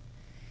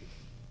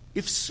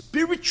 If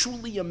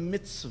spiritually a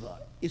mitzvah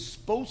is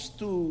supposed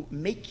to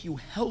make you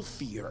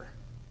healthier,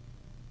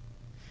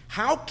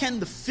 how can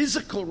the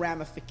physical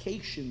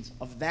ramifications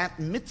of that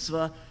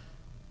mitzvah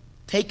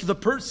take the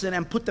person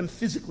and put them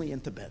physically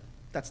into bed?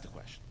 That's the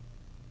question.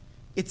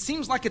 It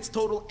seems like it's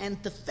total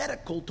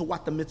antithetical to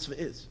what the mitzvah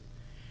is.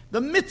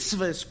 The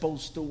mitzvah is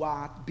supposed to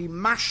what? Be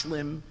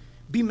mashlim,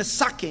 be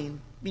mesakein,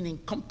 meaning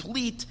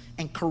complete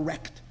and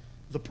correct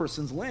the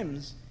person's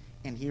limbs.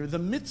 And here the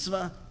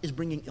mitzvah is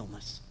bringing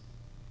illness.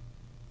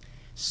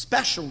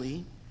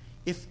 Especially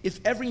if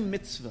every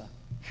mitzvah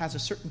has a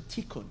certain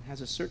tikkun,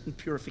 has a certain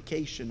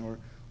purification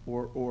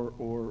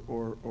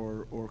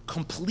or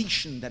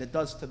completion that it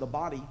does to the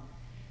body.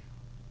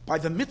 By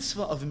the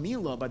mitzvah of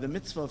milah, by the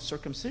mitzvah of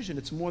circumcision,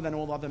 it's more than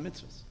all other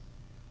mitzvahs.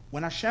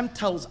 When Hashem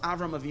tells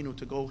Avram Avinu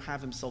to go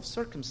have himself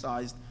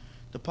circumcised,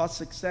 the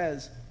pasuk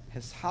says,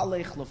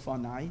 "Heshalech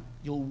lefanai,"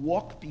 you'll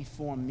walk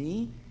before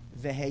me,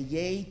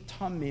 veheyei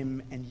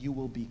tamim, and you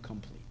will be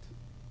complete.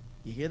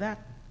 You hear that?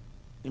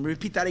 Let me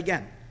repeat that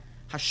again.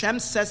 Hashem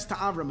says to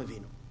Avram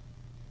Avinu,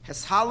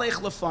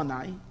 "Heshalech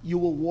lefanai," you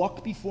will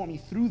walk before me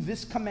through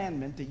this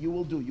commandment that you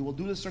will do. You will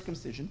do the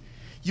circumcision.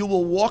 You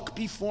will walk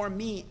before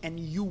me, and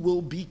you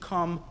will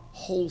become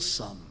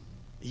wholesome.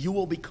 You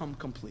will become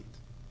complete.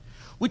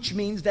 Which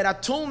means that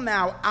until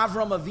now,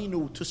 Avram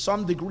Avinu, to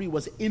some degree,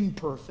 was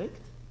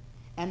imperfect.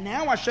 And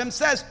now Hashem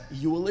says,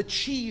 you will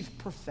achieve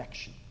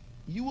perfection.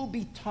 You will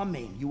be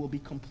tamei. You will be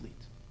complete.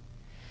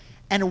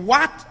 And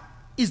what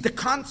is the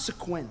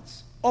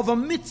consequence of a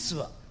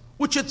mitzvah,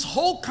 which its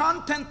whole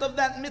content of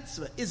that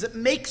mitzvah is it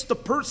makes the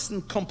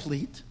person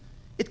complete.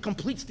 It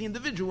completes the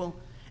individual.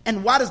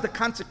 And what is the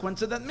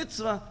consequence of that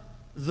mitzvah?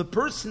 The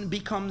person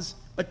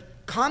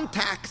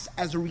contacts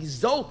as a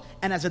result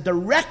and as a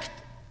direct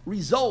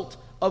result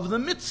of the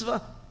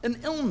mitzvah an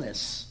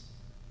illness.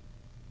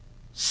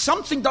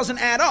 Something doesn't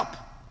add up.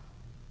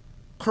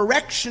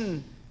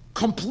 Correction,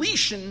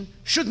 completion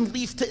shouldn't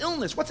lead to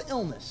illness. What's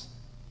illness?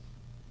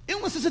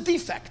 Illness is a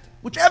defect.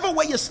 Whichever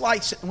way you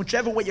slice it and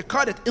whichever way you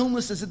cut it,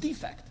 illness is a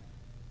defect.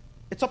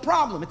 It's a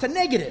problem. It's a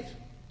negative.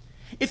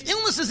 If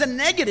illness is a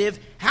negative,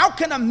 how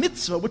can a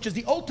mitzvah, which is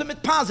the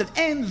ultimate positive,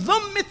 and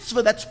the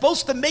mitzvah that's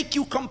supposed to make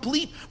you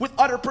complete with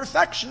utter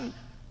perfection,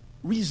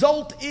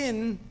 result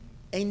in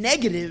a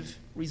negative,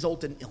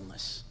 result in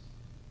illness?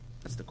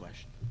 That's the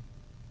question.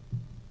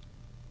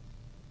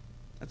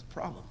 That's a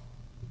problem.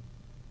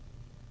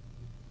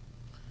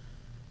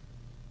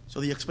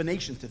 So the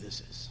explanation to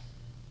this is,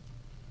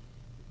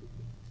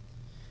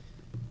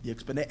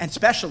 and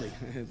especially,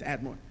 to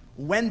add more,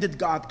 when did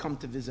God come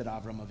to visit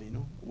Avram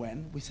Avinu?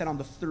 When? We said on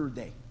the third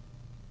day.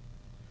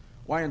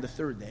 Why on the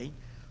third day?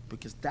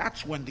 Because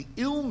that's when the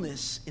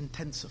illness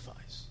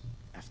intensifies.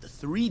 After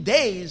 3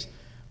 days,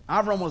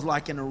 Avram was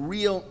like in a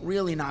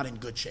really not in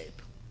good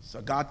shape.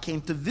 So God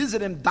came to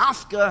visit him,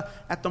 dafka,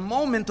 at the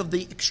moment of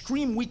the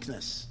extreme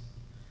weakness.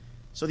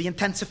 So the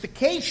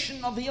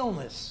intensification of the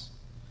illness.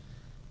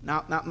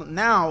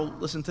 Now,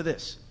 listen to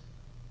this.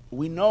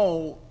 We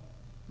know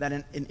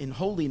that in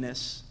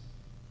holiness,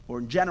 or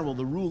in general,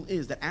 the rule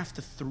is that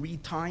after 3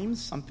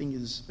 times, something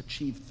is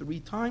achieved 3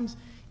 times,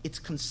 it's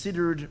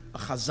considered a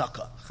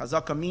chazaka.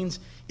 Chazaka means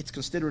it's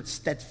considered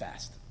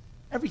steadfast.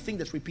 Everything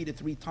that's repeated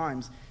 3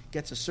 times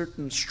gets a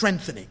certain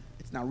strengthening.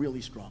 It's now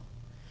really strong.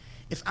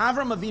 If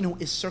Avram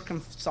Avinu is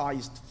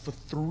circumcised for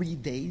 3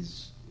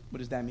 days, what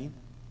does that mean?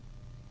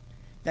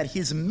 That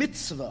his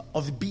mitzvah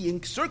of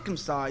being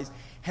circumcised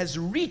has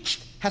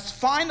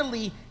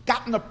finally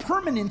gotten a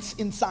permanence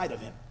inside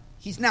of him.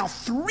 He's now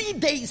 3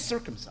 days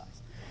circumcised.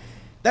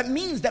 That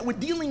means that we're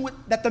dealing with,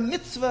 that the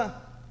mitzvah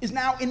is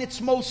now in its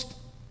firmest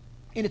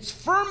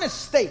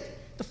state.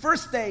 The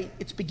first day,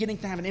 it's beginning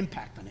to have an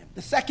impact on him.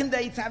 The second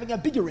day, it's having a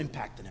bigger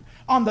impact on him.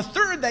 On the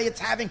third day, it's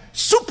having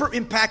super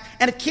impact,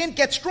 and it can't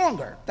get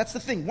stronger. That's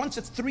the thing. Once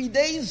it's 3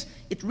 days,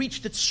 it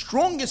reached its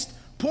strongest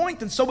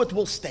point, and so it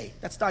will stay.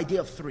 That's the idea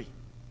of 3.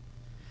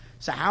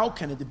 So how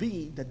can it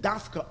be that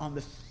dafka on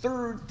the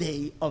 3rd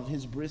day of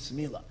his bris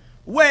milah,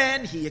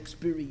 when he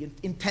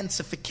experienced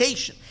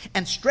intensification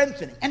and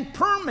strengthening and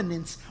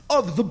permanence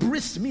of the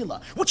bris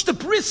milah, which the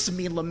bris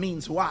milah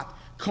means what?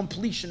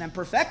 Completion and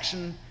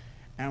perfection.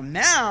 And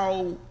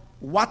now,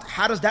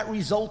 how does that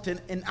result in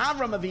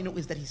Avram Avinu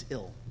is that he's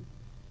ill.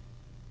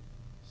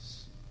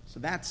 So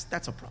that's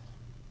a problem.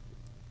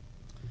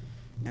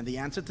 And the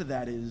answer to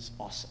that is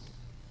awesome.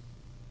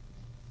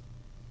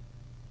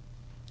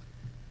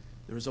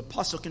 There is a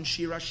pasuk in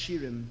Shir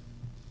Hashirim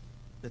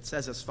that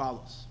says as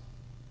follows: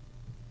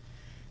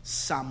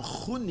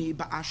 Samchuni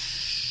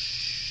ba'ashishus.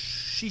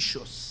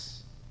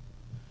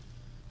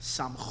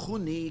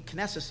 Samchuni,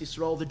 Knesset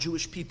Yisrael, the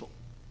Jewish people.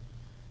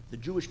 The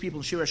Jewish people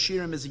in Shir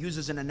Hashirim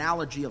uses an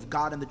analogy of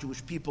God and the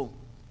Jewish people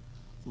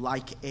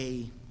like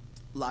a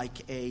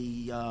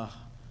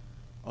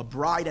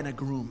bride and a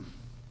groom.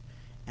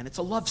 And it's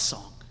a love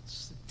song.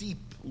 It's deep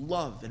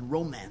love and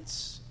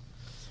romance.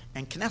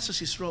 And Knesset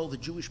Yisrael, the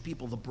Jewish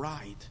people, the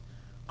bride,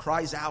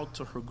 cries out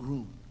to her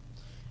groom.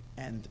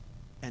 And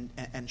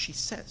she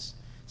says,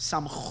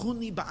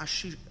 Samchuni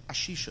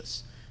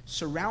ba'ashishus.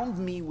 Surround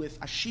me with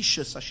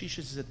ashishus. Ashishus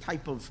is a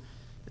type of,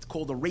 it's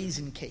called the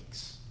raisin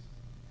cakes.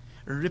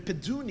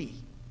 Ripeduni.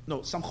 No,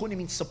 samchuni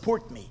means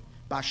support me.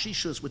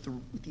 Ba'ashishus with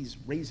these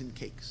raisin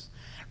cakes.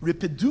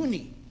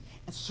 Ripeduni.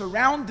 And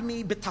surround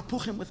me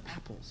betapuchim with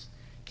apples.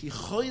 Ki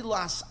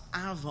choilas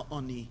ava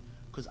oni.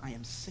 Because I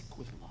am sick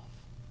with love.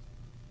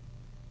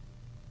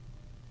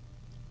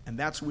 And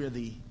that's where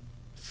the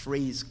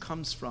phrase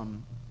comes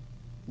from,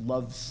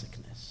 love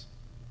sickness.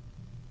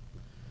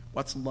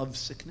 What's love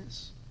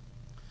sickness?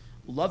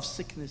 Love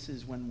sickness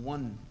is when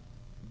one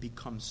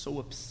becomes so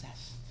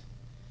obsessed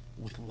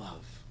with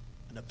love,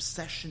 an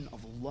obsession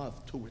of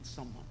love towards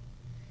someone.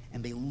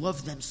 And they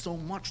love them so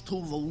much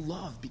till the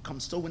love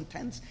becomes so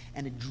intense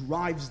and it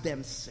drives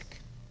them sick.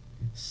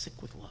 Sick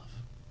with love.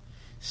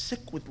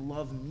 Sick with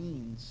love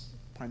means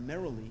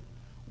primarily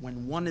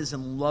when one is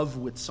in love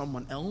with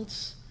someone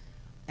else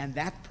and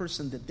that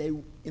person that they're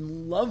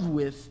in love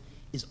with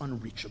is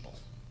unreachable.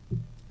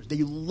 They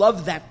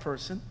love that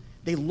person.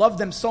 They love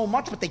them so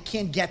much, but they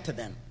can't get to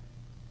them.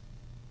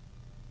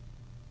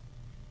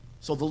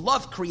 So the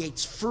love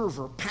creates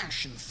fervor,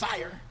 passion,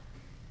 fire.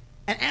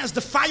 And as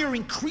the fire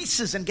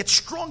increases and gets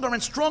stronger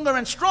and stronger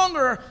and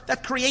stronger,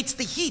 that creates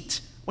the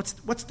heat.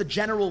 What's the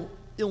general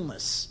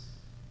illness?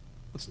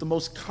 What's the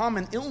most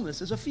common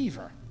illness is a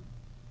fever.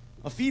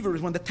 A fever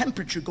is when the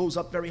temperature goes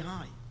up very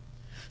high.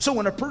 So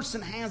when a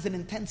person has an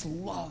intense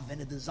love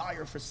and a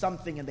desire for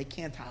something and they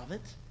can't have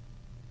it,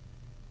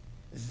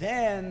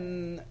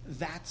 then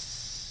that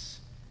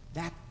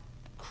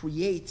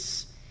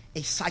creates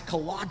a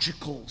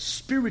psychological,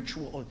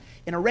 spiritual,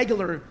 in a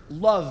regular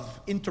love,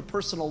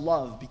 interpersonal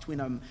love between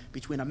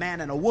a man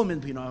and a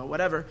woman,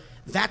 whatever,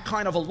 that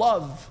kind of a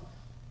love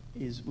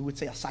is, we would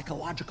say, a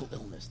psychological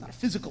illness, not a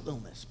physical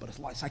illness, but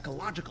a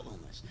psychological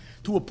illness,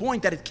 to a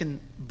point that it can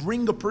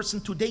bring a person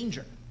to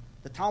danger.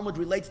 The Talmud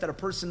relates that a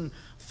person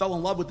fell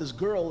in love with this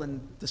girl,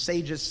 and the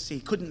sages, he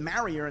couldn't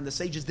marry her, and the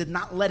sages did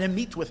not let him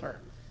meet with her.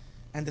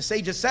 And the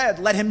sages said,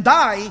 let him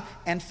die,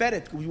 and fed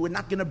it. We were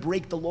not going to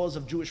break the laws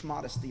of Jewish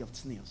modesty, of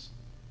tznius.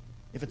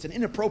 If it's an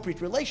inappropriate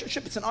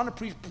relationship, it's an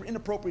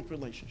inappropriate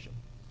relationship.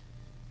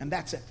 And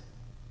that's it.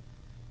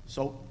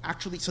 So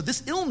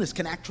this illness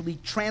can actually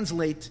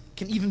translate, it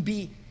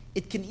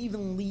can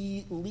even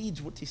lead,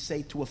 what you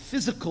say, to a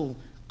physical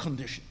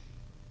condition,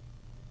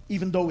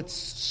 even though its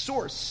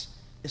source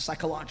is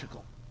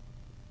psychological.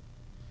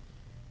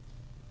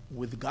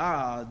 With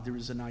God, there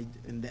is an idea,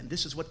 and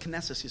this is what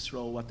Knesset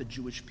Yisrael, what the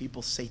Jewish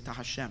people say to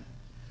Hashem.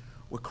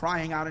 We're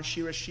crying out in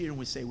Shir Hashir, and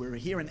we say, we're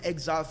here in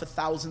exile for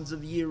thousands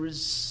of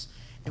years,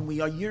 and we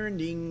are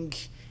yearning,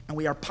 and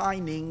we are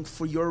pining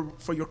for your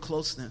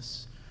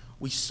closeness.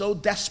 We so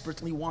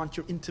desperately want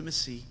your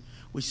intimacy.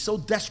 We so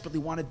desperately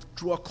want to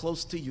draw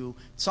close to you.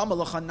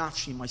 Tzama lecha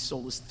nafshi, my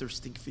soul is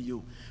thirsting for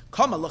you.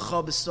 Kama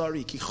lecha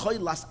b'sari, ki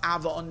choylas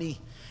ava ani.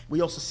 We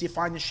also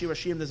find in Shir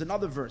Hashir, there's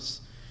another verse.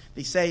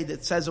 They say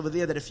that says over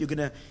there that if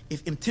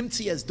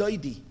imtimtzi as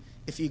doidi,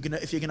 if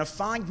you're gonna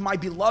find my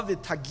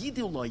beloved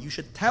tagidullah, you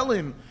should tell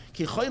him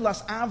ki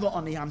choylas ava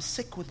ani. I'm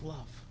sick with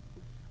love.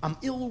 I'm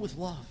ill with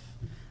love.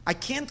 I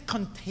can't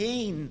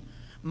contain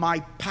my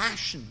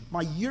passion,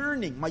 my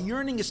yearning. My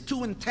yearning is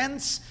too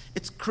intense.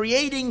 It's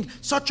creating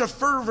such a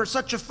fervor,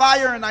 such a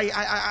fire, and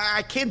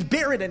I can't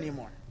bear it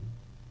anymore.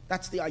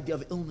 That's the idea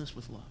of illness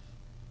with love.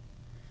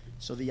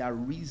 So the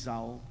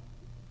Arizal,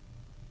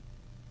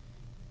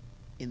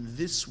 in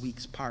this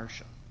week's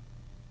parsha,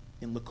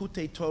 in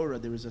Likutei Torah,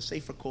 there is a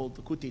sefer called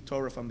Likutei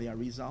Torah from the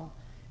Arizal,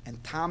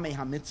 and Tamei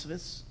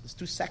HaMitzvahs. There's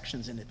two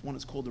sections in it. One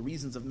is called the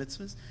reasons of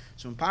mitzvahs.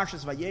 So in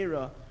Parshas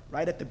Vayeira,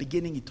 right at the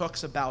beginning, he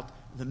talks about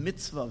the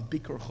mitzvah of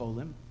Bikur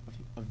Cholim,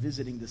 of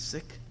visiting the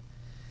sick.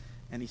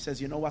 And he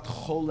says, you know what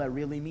chola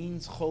really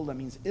means? Chola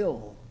means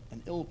ill.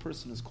 An ill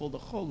person is called a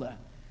chola.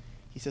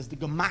 He says the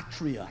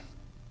gematria,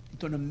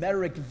 the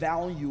numeric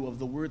value of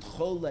the word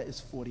chola is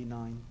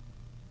 49.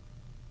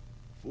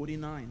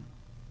 49.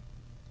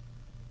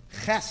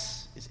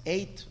 Ches is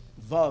 8.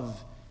 Vav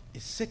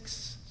is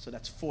 6. So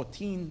that's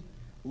 14.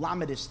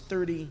 Lamed is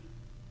 30.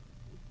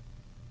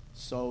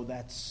 So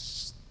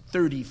that's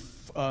 30.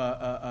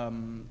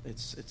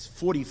 It's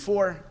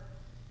 44.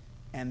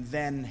 And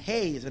then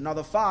Hey is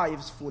another 5,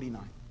 is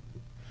 49.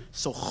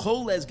 So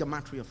Chola is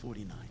gematria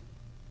 49.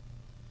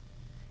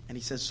 And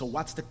he says, so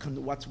what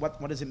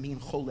does it mean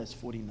Chola is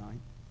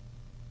 49?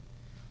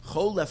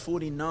 Chola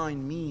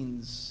 49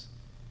 means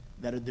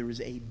that there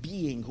is a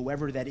being,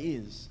 whoever that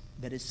is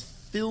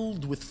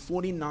filled with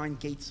 49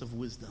 gates of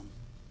wisdom.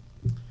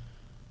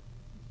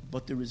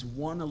 But there is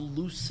one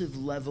elusive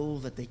level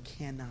that they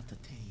cannot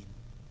attain.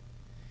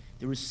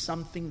 There is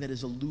something that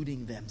is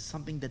eluding them,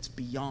 something that's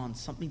beyond,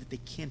 something that they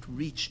can't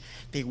reach.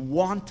 They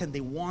want and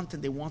they want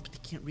and they want, but they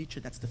can't reach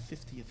it. That's the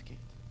 50th gate.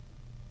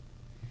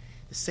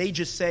 The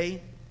sages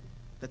say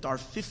that there are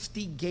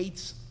 50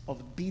 gates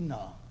of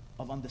Bina,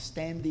 of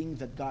understanding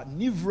that God,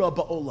 Nivra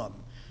Ba'olam,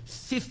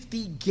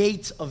 50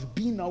 gates of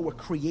Bina were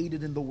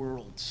created in the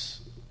worlds.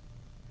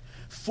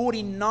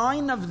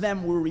 49 of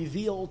them were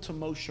revealed to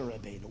Moshe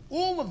Rabbeinu.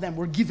 All of them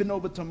were given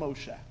over to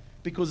Moshe,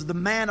 because the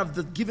man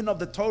given of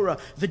the Torah,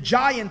 the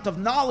giant of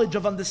knowledge,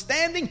 of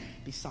understanding,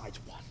 besides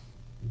one.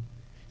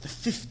 The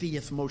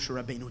 50th Moshe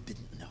Rabbeinu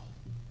didn't know.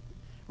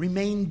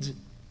 Remained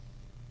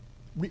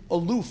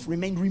aloof,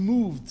 remained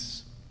removed,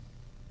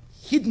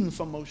 hidden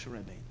from Moshe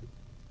Rabbeinu.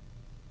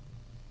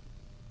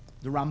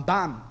 The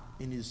Ramban,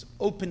 in his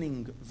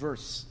opening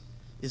verse,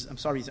 his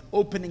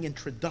opening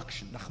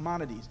introduction,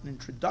 Nachmanides, an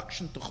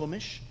introduction to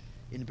Chumash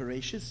in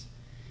Bereshis,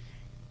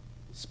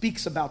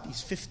 speaks about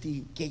these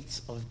 50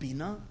 gates of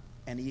Bina,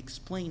 and he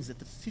explains that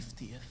the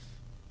 50th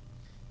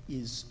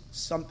is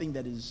something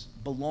that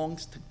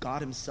belongs to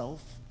God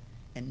himself,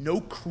 and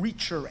no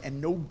creature and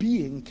no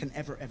being can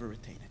ever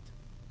attain it.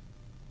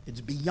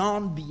 It's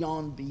beyond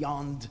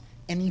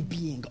any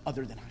being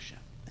other than Hashem.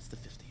 That's the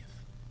 50th.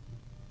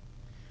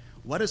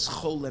 What does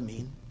Chola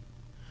mean?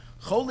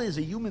 Chola is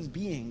a human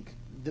being,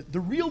 the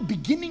real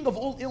beginning of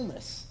all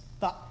illness,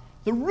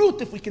 the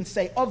root, if we can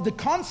say, of the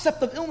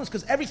concept of illness,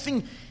 because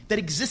everything that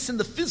exists in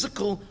the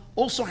physical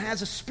also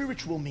has a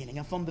spiritual meaning,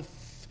 and from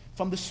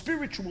the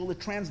spiritual it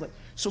translates.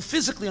 So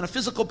physically, in a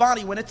physical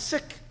body, when it's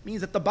sick, it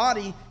means that the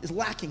body is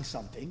lacking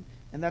something,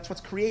 and that's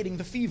what's creating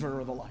the fever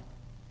or the like.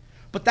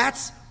 But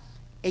that's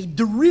a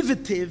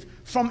derivative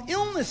from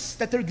illness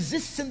that there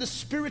exists in the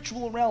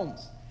spiritual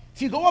realms.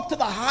 If you go up to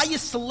the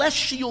highest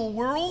celestial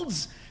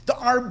worlds, there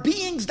are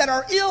beings that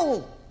are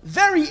ill,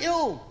 very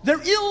ill.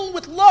 They're ill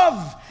with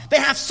love. They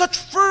have such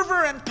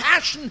fervor and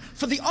passion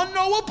for the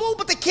unknowable,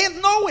 but they can't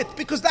know it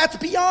because that's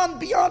beyond.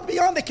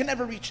 They can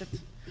never reach it.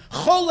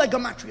 Chola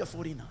gematria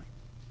 49.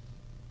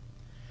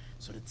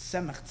 So the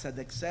Tzemach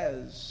Tzedek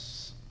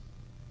says,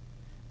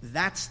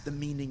 that's the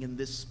meaning in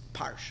this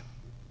parsha.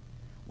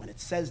 When it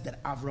says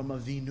that Avram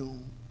Avinu,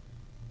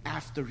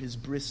 after his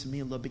bris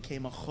milah,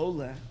 became a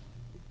choleh,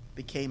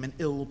 became an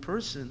ill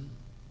person,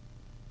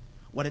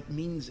 what it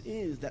means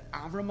is that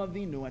Avram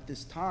Avinu at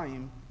this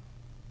time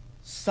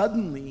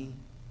suddenly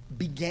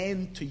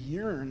began to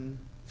yearn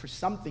for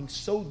something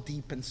so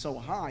deep and so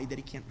high that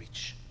he can't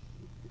reach.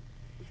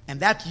 And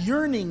that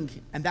yearning,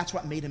 and that's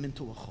what made him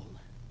into a choleh.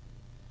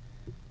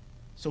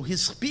 So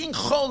his being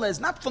choleh is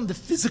not from the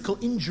physical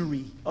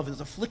injury of his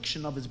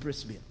affliction of his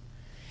bris milah.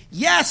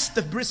 Yes,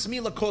 the bris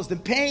milah caused him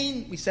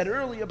pain, we said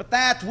earlier, but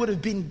that would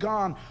have been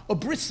gone. A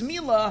bris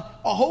milah,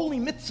 a holy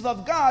mitzvah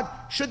of God,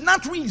 should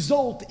not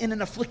result in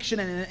an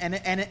affliction and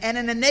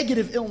in a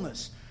negative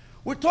illness.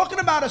 We're talking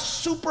about a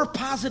super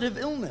positive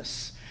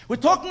illness. We're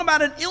talking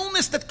about an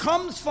illness that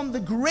comes from the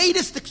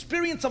greatest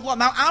experience of love.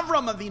 Now,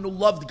 Avram Avinu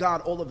loved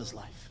God all of his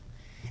life.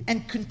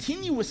 And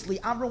continuously,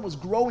 Avram was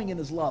growing in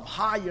his love,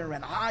 higher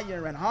and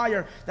higher and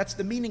higher. That's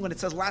the meaning when it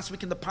says last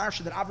week in the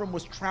parsha that Avram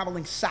was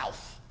traveling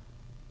south.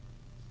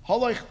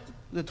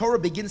 The Torah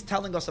begins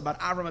telling us about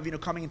Avram Avinu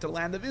coming into the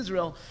land of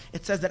Israel.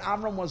 It says that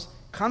Avram was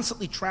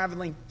constantly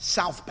traveling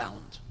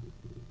southbound.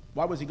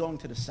 Why was he going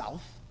to the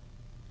south?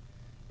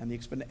 And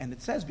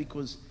it says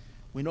because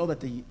we know that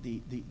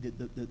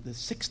the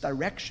 6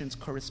 directions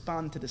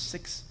correspond to the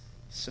 6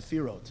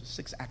 sephirot,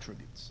 6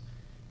 attributes.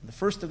 And the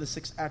first of the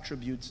 6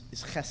 attributes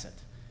is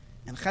chesed.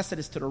 And chesed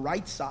is to the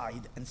right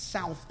side, and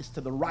south is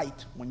to the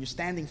right when you're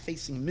standing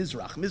facing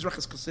Mizrach. Mizrach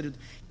is considered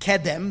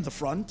kedem, the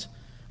front.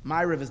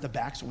 Ma'ariv is the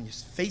back. So when you're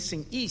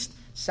facing east,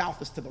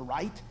 south is to the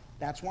right.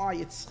 That's why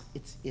it's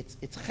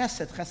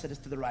chesed. Chesed is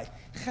to the right.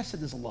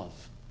 Chesed is love.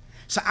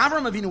 So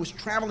Avram Avinu was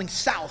traveling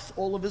south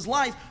all of his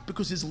life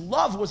because his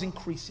love was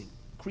increasing.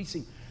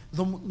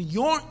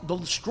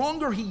 The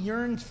stronger he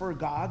yearned for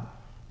God,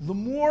 the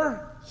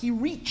more he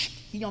reached,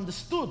 he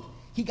understood.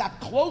 He got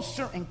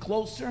closer and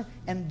closer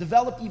and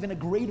developed even a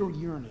greater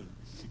yearning.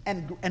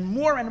 And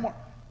more and more.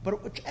 But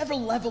at whichever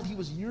level he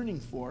was yearning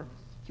for,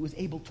 he was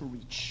able to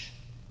reach.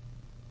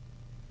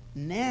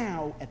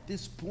 Now, at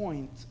this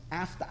point,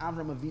 after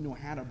Avram Avinu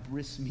had a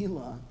bris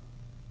milah,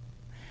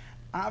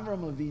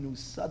 Avram Avinu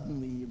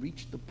suddenly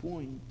reached the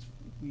point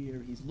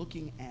where he's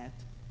looking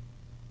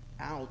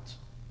out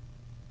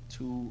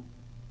to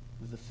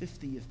the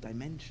 50th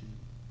dimension,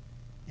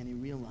 and he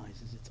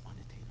realizes it's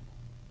unattainable.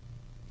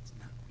 It's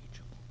not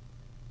reachable.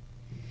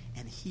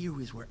 And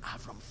here is where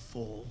Avram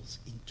falls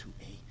into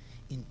a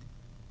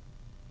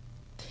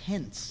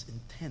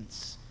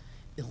intense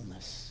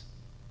illness.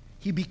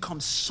 He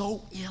becomes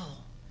so ill.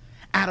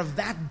 Out of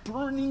that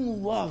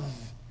burning love,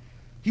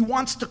 he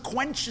wants to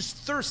quench his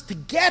thirst, to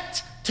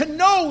get to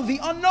know the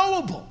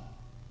unknowable.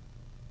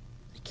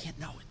 He can't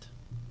know it.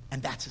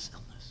 And that's his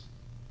illness.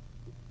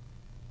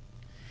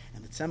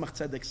 And the Tzemach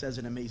Tzedek says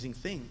an amazing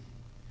thing.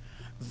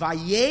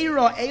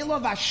 Vayeira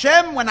Elav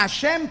Hashem, when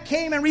Hashem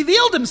came and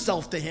revealed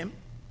himself to him,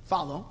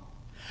 follow.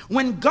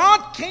 When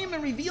God came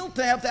and revealed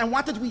to him, and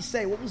what did we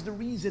say? What was the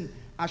reason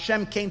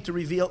Hashem came to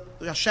reveal?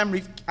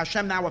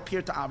 Hashem now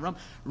appeared to Avram.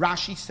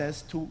 Rashi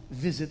says to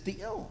visit the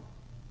ill.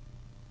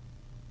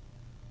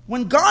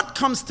 When God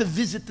comes to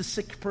visit the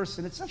sick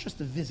person, it's not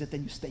just a visit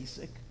and you stay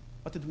sick.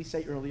 What did we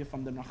say earlier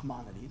from the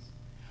Nachmanides?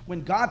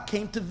 When God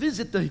came to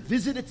visit, the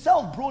visit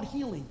itself brought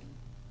healing.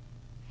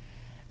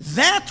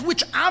 That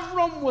which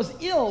Avram was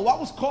ill, what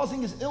was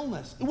causing his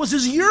illness? It was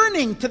his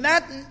yearning to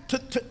that,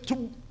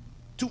 to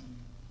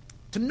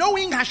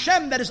knowing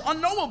Hashem that is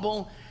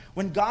unknowable.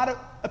 When God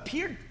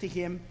appeared to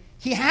him,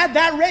 he had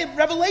that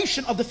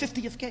revelation of the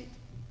 50th gate.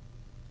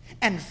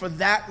 And for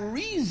that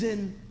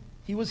reason,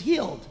 he was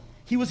healed.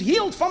 He was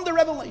healed from the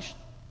revelation.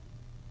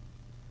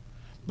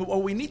 But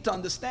what we need to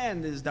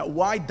understand is that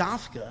why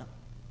Dafka,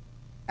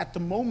 at the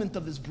moment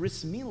of his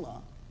bris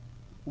milah,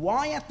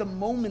 why at the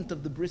moment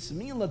of the bris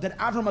milah did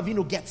Avram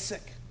Avinu get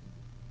sick?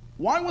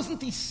 Why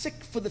wasn't he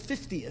sick for the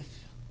 50th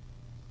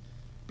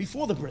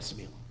before the bris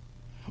milah?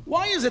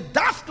 Why is it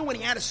Dafka when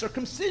he had a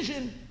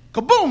circumcision,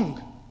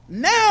 kaboom!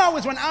 Now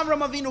is when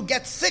Avram Avinu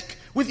gets sick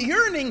with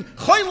yearning,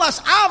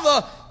 choilas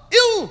ava,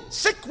 ill,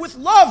 sick with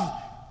love,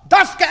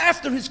 Dafka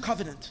after his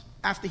covenant,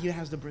 after he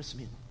has the bris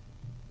milah.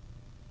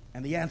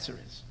 And the answer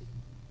is,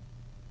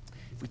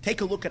 if we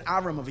take a look at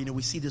Avram Avinu,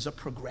 we see there's a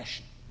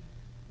progression.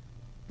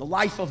 The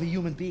life of a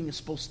human being is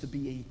supposed to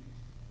be an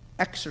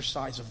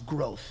exercise of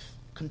growth,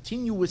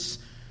 continuous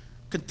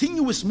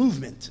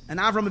movement. And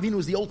Avram Avinu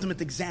is the ultimate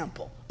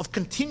example of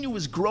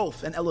continuous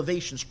growth and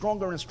elevation,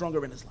 stronger and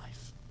stronger in his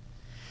life.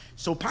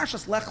 So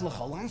Parshas Lech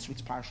Lecha, last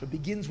week's Parsha,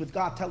 begins with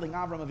God telling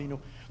Avram Avinu,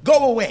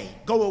 go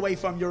away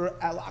from your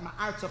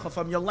artzacha,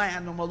 from your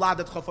land,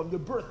 from your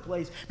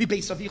birthplace,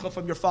 bebeis avicha,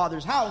 from your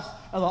father's house,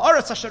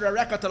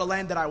 to the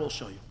land that I will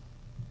show you.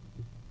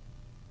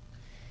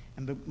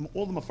 And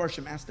all the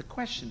Mefarshim ask the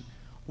question,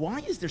 why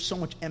is there so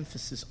much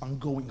emphasis on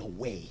going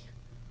away?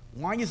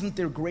 Why isn't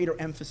there greater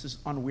emphasis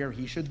on where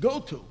he should go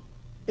to?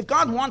 If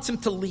God wants him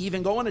to leave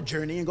and go on a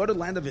journey and go to the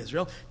land of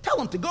Israel, tell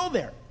him to go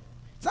there.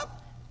 It's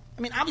not,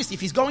 obviously if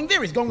he's going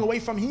there, he's going away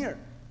from here.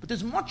 But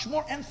there's much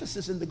more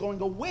emphasis in the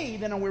going away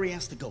than on where he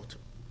has to go to.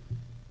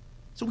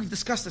 So we've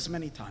discussed this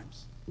many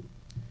times.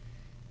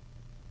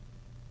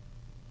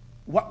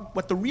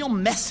 What the real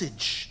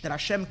message that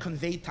Hashem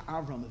conveyed to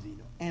Avram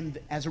Avinu, and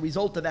as a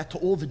result of that to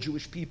all the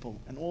Jewish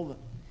people,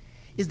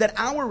 is that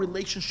our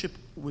relationship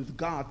with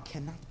God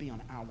cannot be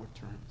on our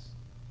terms.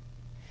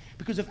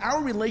 Because if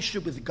our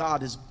relationship with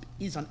God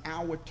is on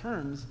our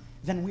terms,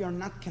 then we are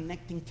not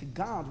connecting to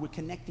God. We're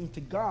connecting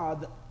to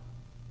God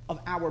of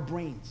our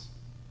brains.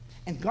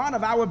 And God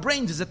of our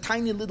brains is a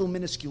tiny little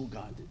minuscule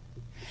God.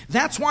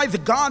 That's why the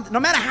God, no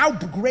matter how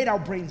great our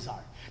brains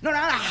are, no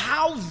matter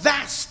how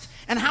vast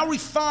and how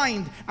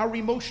refined our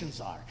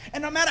emotions are,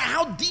 and no matter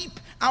how deep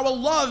our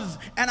love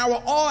and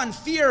our awe and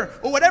fear,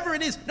 or whatever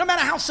it is, no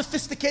matter how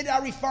sophisticated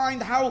or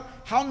refined, how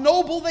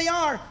noble they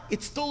are,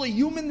 it's still a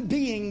human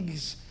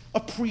being's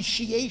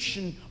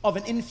appreciation of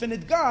an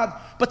infinite God.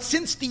 But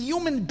since the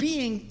human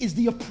being is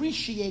the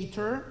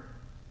appreciator,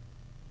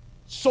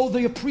 so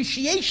the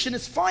appreciation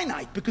is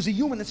finite, because a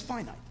human is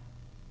finite.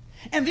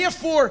 And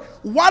therefore,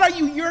 what are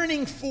you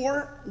yearning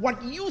for?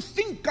 What you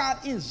think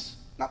God is,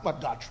 not what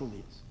God truly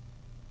is.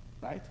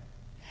 Right?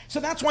 So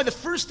that's why the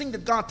first thing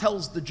that God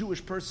tells the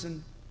Jewish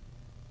person,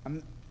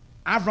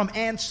 Avram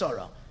and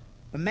Sarah,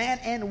 the man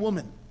and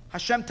woman,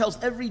 Hashem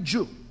tells every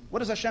Jew, what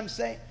does Hashem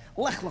say?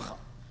 Lech lecha.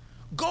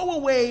 Go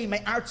away,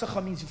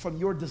 me'artzecha means from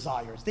your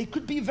desires. They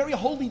could be a very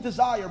holy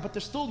desire, but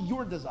they're still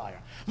your desire.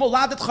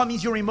 Moladetcha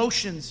means your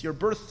emotions. Your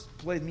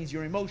birthplace means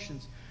your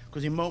emotions,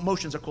 because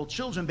emotions are called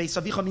children.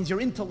 Beis avicha means your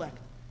intellect,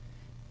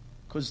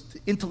 because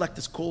the intellect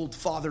is called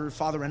father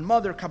and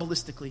mother,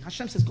 Kabbalistically.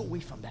 Hashem says, go away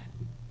from that.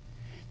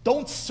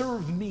 Don't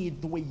serve me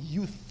the way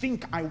you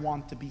think I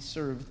want to be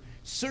served.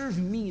 Serve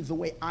me the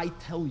way I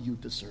tell you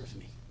to serve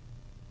me.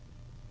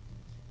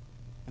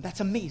 And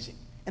that's amazing.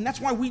 And that's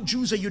why we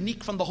Jews are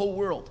unique from the whole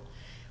world.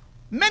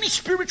 Many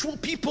spiritual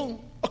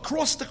people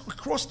across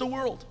the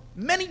world,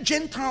 many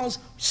Gentiles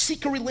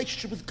seek a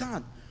relationship with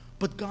God,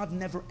 but God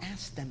never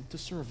asked them to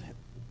serve Him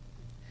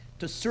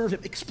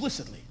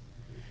explicitly.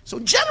 So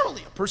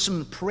generally, a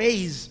person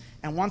prays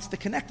and wants to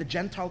connect. A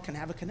Gentile can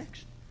have a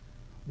connection.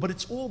 But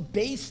it's all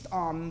based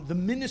on the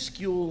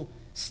minuscule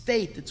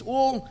state. It's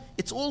all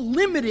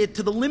limited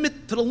to the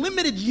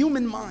limited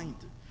human mind.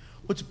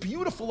 What's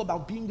beautiful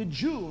about being a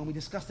Jew, and we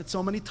discussed it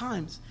so many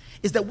times,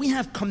 is that we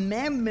have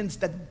commandments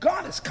that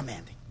God is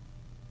commanding.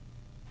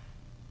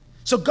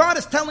 So God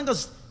is telling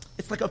us,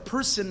 it's like a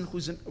person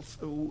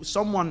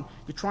someone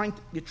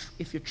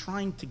if you're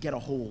trying to get a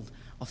hold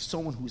of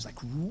someone who's like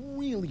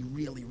really,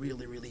 really,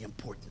 really, really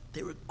important.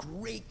 They're a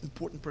great,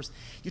 important person.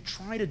 You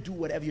try to do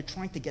whatever. You're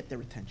trying to get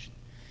their attention.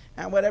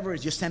 And whatever it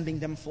is, you're sending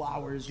them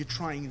flowers. You're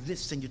trying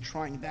this and you're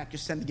trying that. You're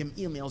sending them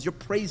emails. You're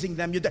praising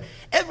them. You're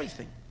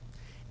everything.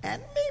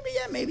 And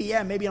maybe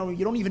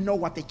you don't even know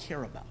what they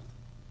care about.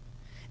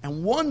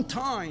 And one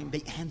time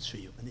they answer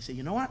you and they say,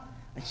 you know what?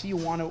 I see you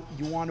want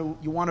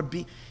to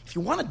be, if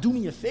you want to do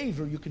me a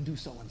favor, you can do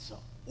so and so.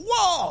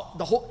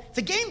 Whoa! It's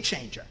a game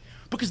changer.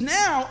 Because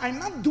now I'm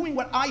not doing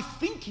what I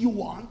think you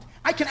want.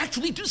 I can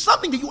actually do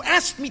something that you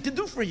asked me to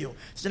do for you.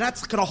 So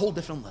that's at a whole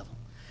different level.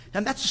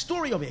 And that's the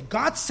story of it.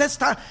 God says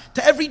to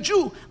every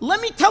Jew, let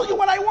me tell you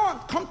what I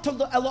want. Come to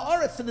the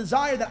Elohim, the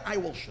desire that I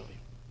will show you.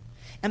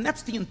 And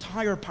that's the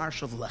entire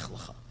parsha of Lech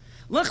Lecha.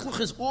 Lech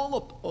Lecha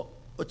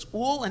is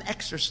all an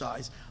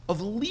exercise of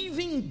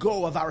leaving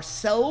go of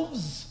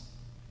ourselves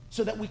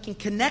so that we can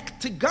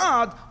connect to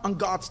God on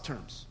God's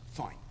terms.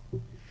 Fine.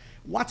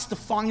 What's the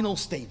final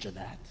stage of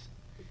that?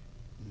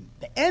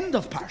 The end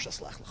of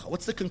Parshas Lech Lecha.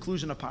 What's the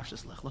conclusion of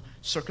Parshas Lech Lecha?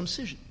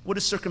 Circumcision. What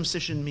does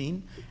circumcision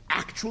mean?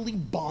 Actually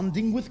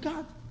bonding with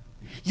God.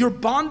 You're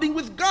bonding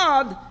with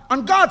God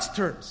on God's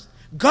terms.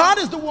 God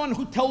is the one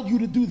who told you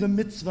to do the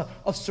mitzvah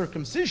of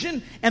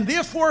circumcision, and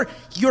therefore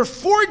you're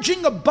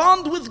forging a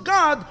bond with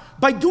God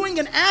by doing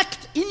an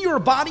act in your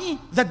body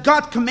that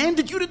God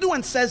commanded you to do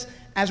and says,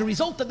 as a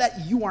result of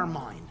that, you are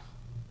mine.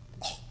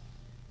 Oh,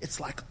 it's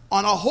like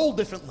on a whole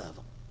different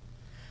level.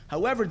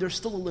 However, there's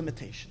still a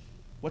limitation.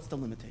 What's the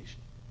limitation?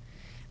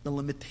 The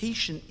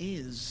limitation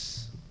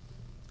is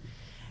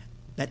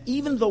that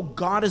even though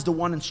God is the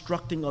one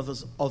instructing of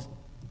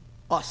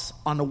us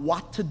on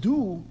what to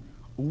do,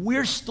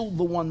 we're still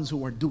the ones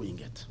who are doing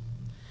it.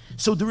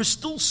 So there is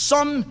still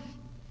some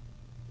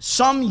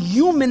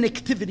human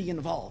activity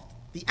involved.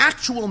 The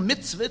actual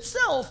mitzvah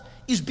itself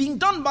is being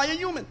done by a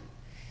human.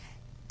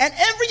 And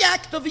every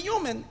act of a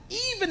human,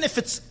 even if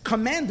it's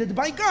commanded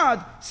by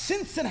God,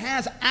 since it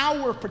has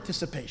our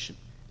participation,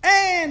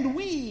 and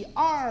we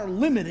are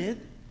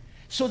limited,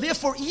 so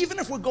therefore even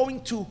if we're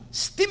going to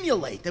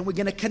stimulate and we're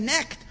going to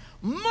connect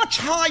much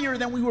higher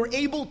than we were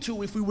able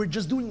to if we were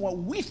just doing what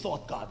we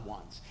thought God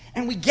wants,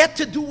 and we get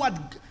to do what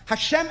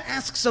Hashem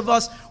asks of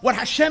us, what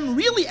Hashem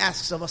really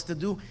asks of us to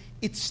do,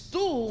 it's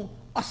still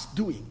us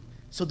doing.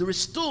 So there is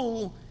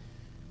still,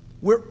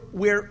 we're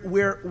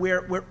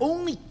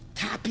only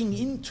tapping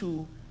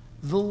into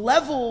the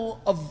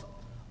level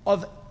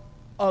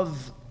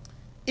of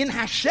in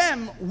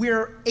Hashem,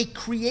 we're a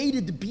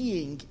created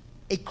being,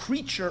 a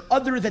creature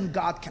other than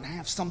God can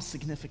have some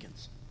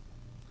significance.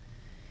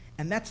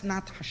 And that's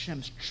not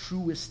Hashem's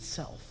truest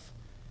self.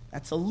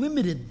 That's a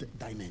limited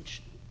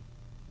dimension.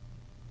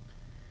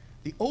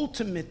 The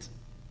ultimate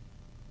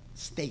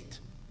state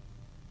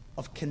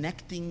of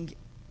connecting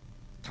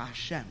to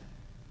Hashem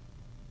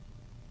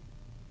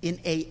in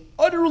a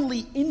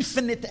utterly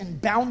infinite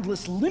and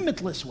boundless,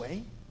 limitless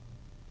way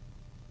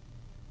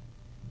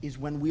is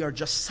when we are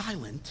just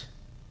silent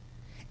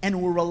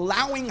and we're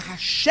allowing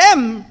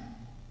Hashem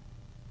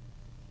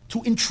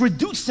to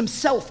introduce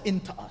himself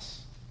into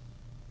us.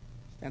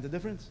 Understand the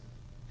difference?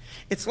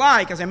 It's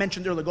like, as I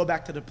mentioned earlier, go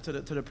back to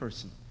the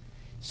person.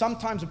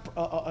 Sometimes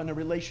in a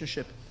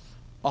relationship,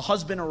 a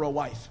husband or a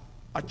wife,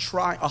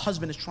 a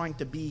husband is trying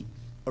to be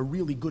a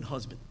really good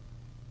husband.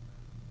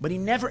 But he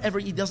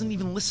doesn't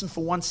even listen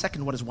for 1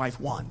 second what his wife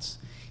wants.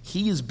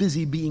 He is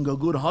busy being a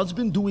good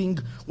husband, doing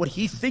what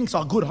he thinks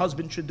a good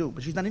husband should do.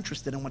 But she's not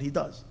interested in what he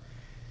does.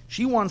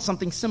 She wants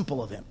something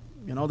simple of him.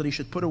 That he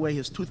should put away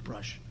his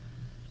toothbrush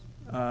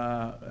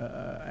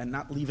and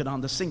not leave it on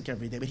the sink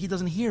every day. But he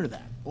doesn't hear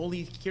that. All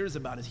he cares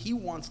about is he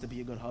wants to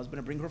be a good husband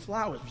and bring her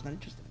flowers. She's not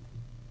interested in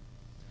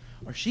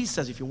it. Or she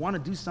says, if you want to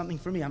do something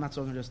for me, I'm not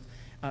so going to just,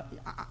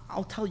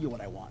 I'll tell you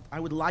what I want.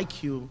 I would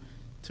like you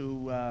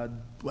to,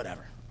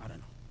 whatever, I don't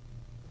know.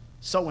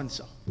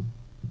 So-and-so.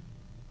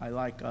 I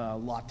like a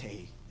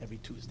latte every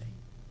Tuesday.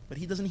 But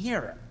he doesn't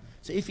hear her.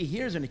 So if he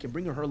hears her and he can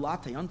bring her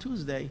latte on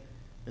Tuesday,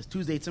 as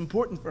Tuesday it's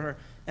important for her,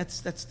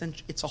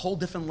 it's a whole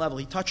different level.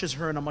 He touches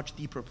her in a much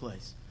deeper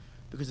place.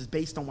 Because it's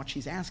based on what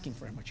she's asking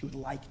for him, what she would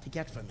like to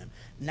get from him.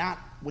 Not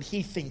what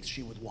he thinks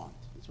she would want.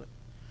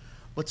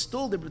 But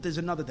still, there's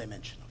another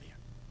dimension over here.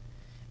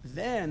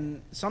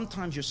 Then,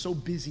 sometimes you're so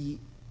busy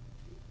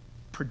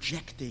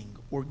projecting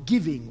or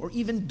giving or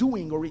even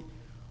doing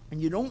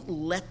and you don't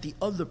let the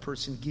other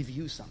person give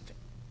you something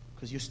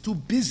because you're too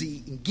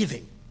busy in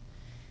giving.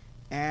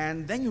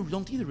 And then you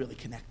don't either really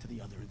connect to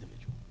the other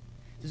individual.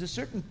 There's a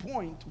certain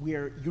point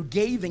where you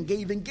gave and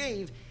gave and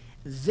gave.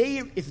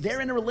 If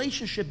they're in a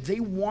relationship, they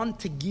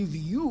want to give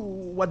you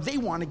what they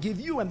want to give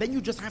you, and then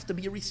you just have to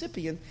be a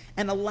recipient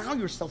and allow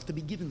yourself to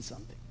be given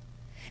something.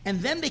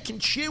 And then they can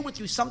share with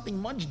you something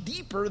much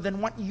deeper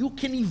than what you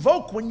can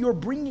evoke when you're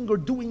bringing or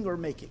doing or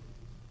making.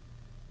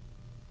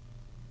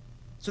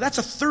 So that's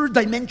a third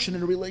dimension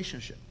in a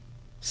relationship.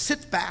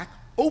 Sit back,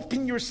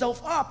 open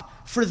yourself up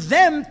for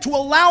them, to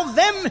allow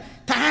them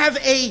to have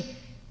a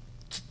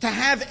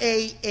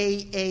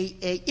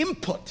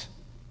input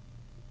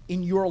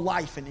in your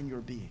life and in your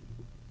being.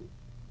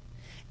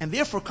 And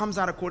therefore comes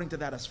out according to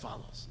that as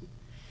follows.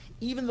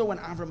 Even though when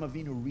Avram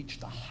Avinu reached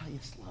the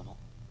highest level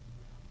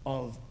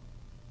of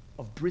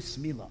bris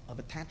milah, of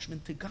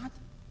attachment to God,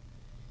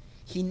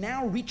 he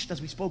now reached,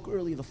 as we spoke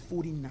earlier, the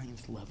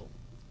 49th level.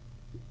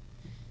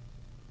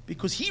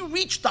 Because he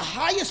reached the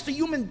highest a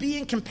human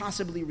being can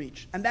possibly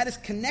reach. And that is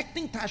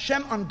connecting to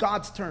Hashem on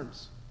God's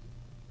terms.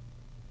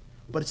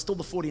 But it's still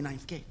the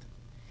 49th gate.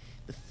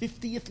 The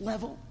 50th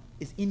level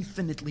is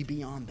infinitely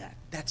beyond that.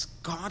 That's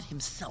God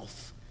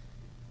himself,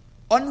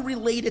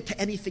 unrelated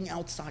to anything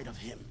outside of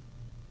him.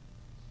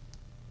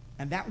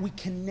 And that we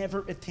can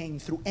never attain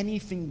through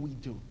anything we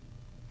do.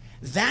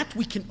 That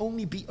we can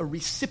only be a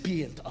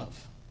recipient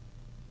of.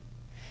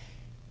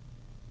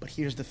 But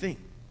here's the thing.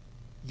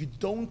 You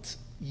don't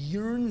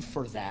yearn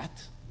for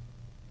that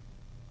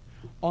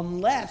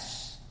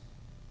unless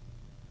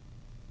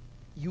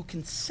you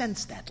can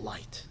sense that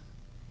light.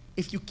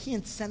 If you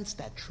can't sense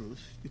that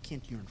truth, you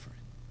can't yearn for it.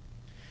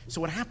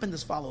 So what happened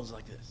as follows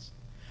like this.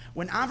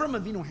 When Avram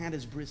Avinu had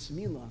his bris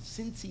milah,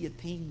 since he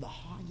attained the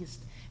highest,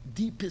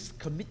 deepest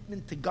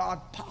commitment to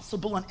God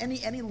possible on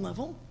any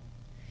level,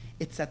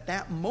 it's at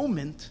that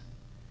moment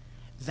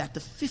that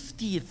the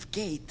 50th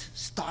gate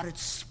started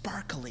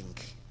sparkling.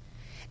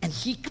 And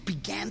he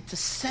began to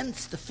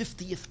sense the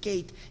 50th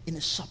gate in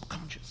his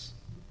subconscious.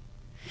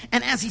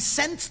 And as he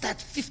sensed that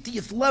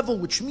 50th level,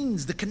 which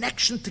means the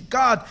connection to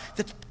God,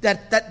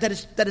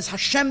 that is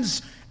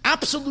Hashem's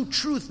absolute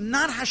truth,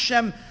 not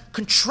Hashem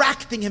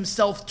contracting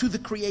himself to the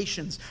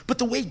creations, but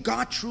the way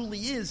God truly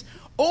is,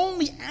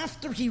 only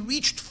after he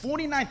reached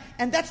 49,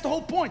 and that's the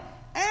whole point,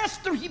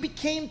 after he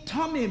became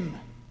Tamim.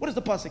 What does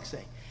the pasuk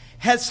say?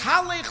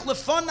 Hezhalech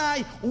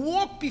lefanai,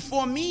 walk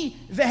before me,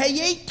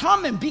 veheyei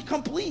Tamim, be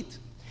complete.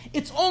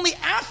 It's only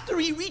after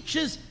he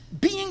reaches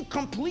being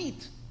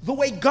complete, the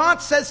way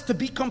God says to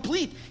be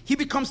complete, he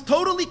becomes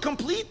totally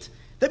complete.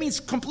 That means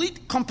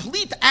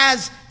complete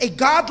as a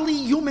godly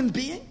human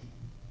being.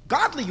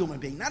 Godly human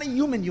being, not a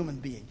human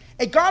being.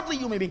 A godly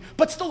human being,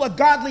 but still a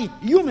godly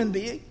human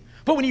being.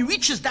 But when he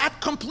reaches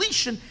that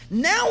completion,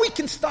 now he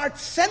can start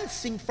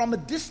sensing from a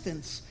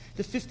distance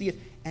the 50th,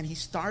 and he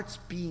starts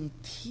being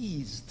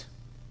teased.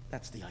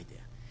 That's the idea.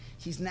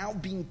 He's now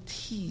being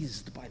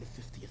teased by the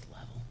 50th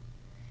level.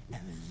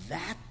 And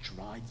that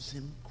drives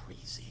him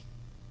crazy.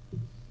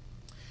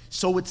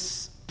 So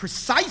it's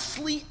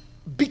precisely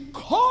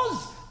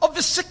because of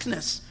the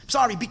sickness,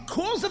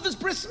 because of his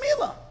bris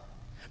milah,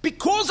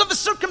 because of the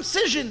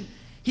circumcision,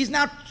 he's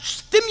now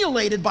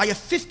stimulated by a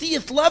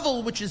 50th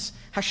level, which is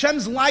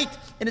Hashem's light,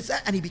 and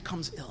he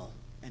becomes ill,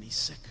 and he's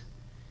sick,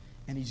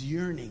 and he's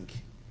yearning.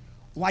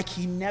 like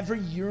he never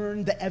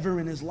yearned ever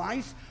in his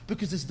life,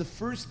 because it's the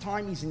first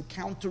time he's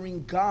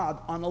encountering God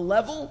on a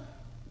level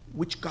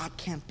which God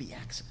can't be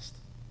accessed.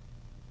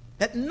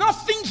 That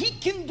nothing he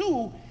can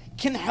do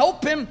can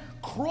help him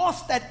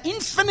cross that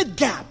infinite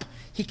gap.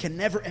 He can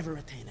never ever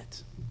attain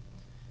it.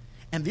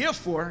 And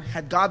therefore,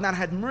 had God not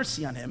had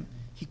mercy on him,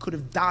 he could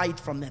have died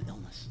from that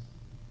illness.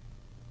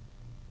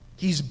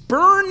 He's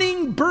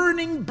burning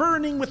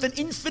with an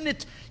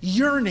infinite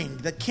yearning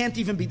that can't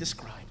even be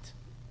described.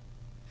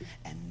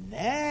 And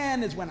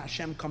then is when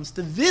Hashem comes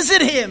to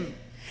visit him.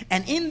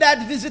 And in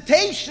that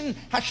visitation,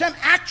 Hashem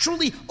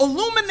actually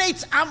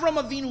illuminates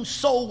Avram Avinu's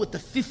soul with the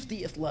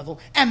 50th level.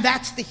 And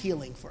that's the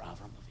healing for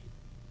Avram Avinu.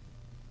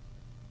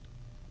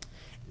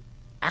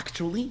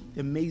 Actually,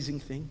 the amazing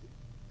thing,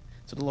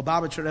 so the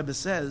Lubavitcher Rebbe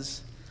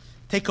says,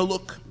 take a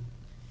look.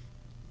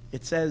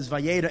 It says,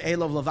 Vayeira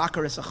Elov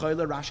Lavakar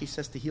Esachoyle, Rashi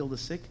says to heal the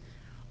sick.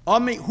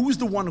 Who's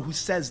the one who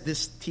says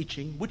this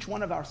teaching? Which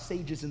one of our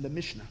sages in the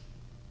Mishnah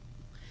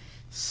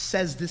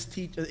says this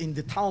in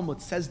the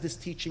Talmud, says this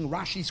teaching?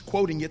 Rashi's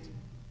quoting it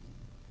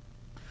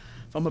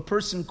from a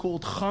person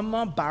called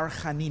Chama Bar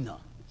Chanina.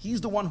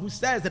 He's the one who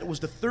says that it was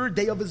the third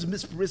day of his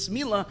bris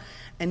milah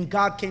and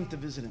God came to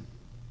visit him.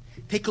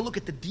 Take a look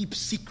at the deep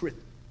secret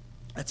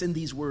that's in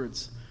these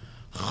words.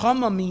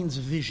 Chama means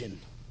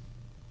vision.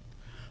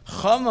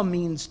 Chama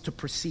means to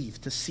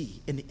perceive, to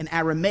see. In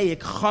Aramaic,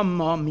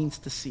 chama means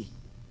to see.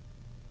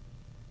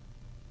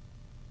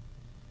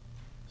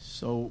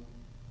 So,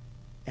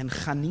 and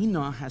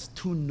Chanina has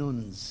two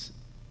nuns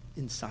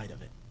inside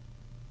of it.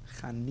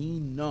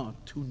 Chanina,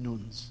 two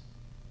nuns.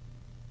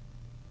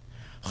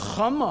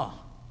 Chama,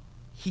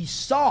 he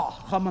saw.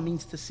 Chama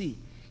means to see.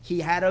 He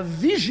had a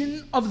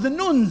vision of the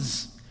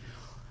nuns.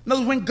 In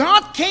other words, when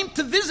God came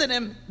to visit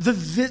him, the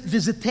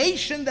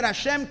visitation that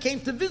Hashem came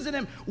to visit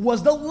him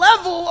was the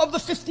level of the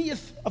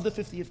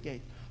 50th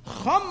gate.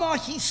 Chama,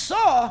 he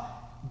saw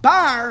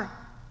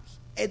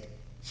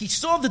he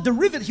saw the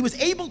derivative. He was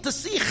able to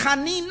see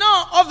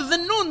Chanina of the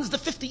nuns, the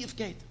 50th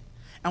gate.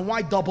 And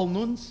why double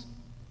nuns?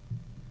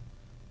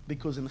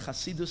 Because in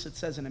Chassidus it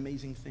says an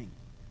amazing thing,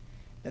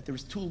 that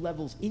there's two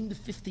levels in the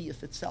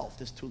 50th itself.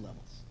 There's two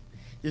levels.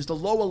 There's the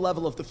lower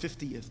level of the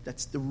 50th.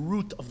 That's the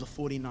root of the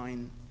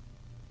 49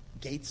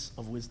 gates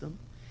of wisdom.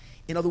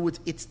 In other words,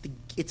 it's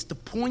the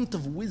point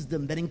of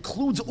wisdom that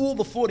includes all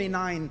the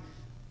 49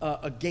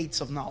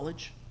 gates of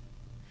knowledge.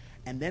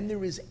 And then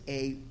there is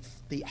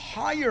the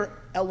higher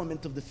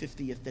element of the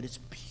 50th that is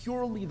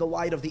purely the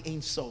light of the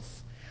Ein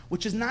Sof,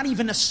 which is not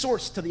even a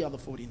source to the other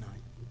 49.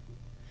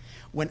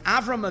 When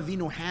Avram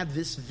Avinu had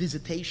this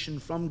visitation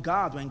from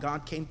God, when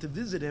God came to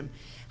visit him,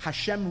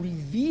 Hashem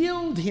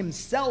revealed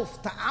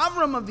himself to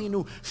Avram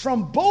Avinu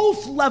from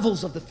both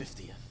levels of the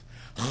 50th.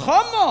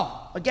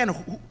 Chama,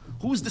 again,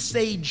 who's the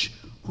sage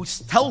who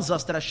tells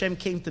us that Hashem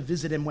came to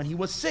visit him when he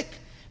was sick?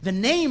 The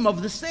name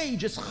of the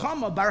sage is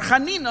Chama Bar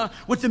Chanina,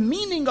 with the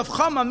meaning of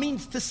Chama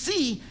means to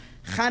see.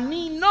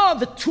 Chanina,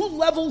 the two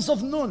levels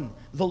of Nun,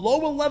 the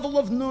lower level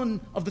of Nun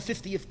of the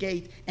 50th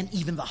gate, and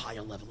even the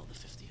higher level of the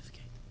 50th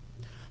gate.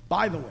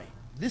 By the way,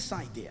 this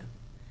idea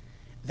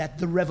that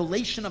the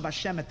revelation of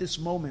Hashem at this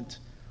moment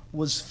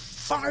was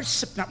far...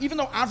 Now, even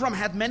though Avram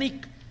had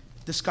many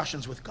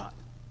discussions with God,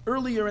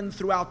 earlier and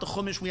throughout the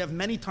Chumash, we have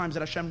many times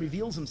that Hashem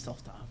reveals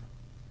himself to Avram.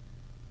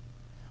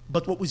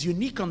 But what was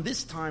unique on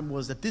this time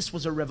was that this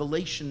was a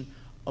revelation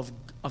of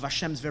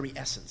Hashem's very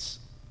essence.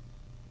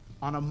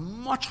 On a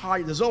much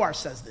higher, the Zohar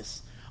says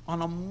this,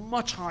 on a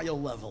much higher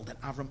level than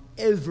Avram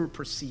ever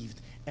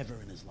perceived ever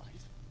in his life.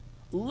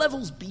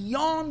 Levels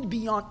beyond,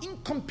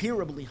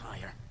 incomparably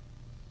higher.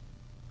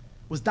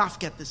 Was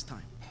Dafka at this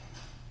time.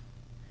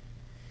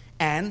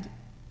 And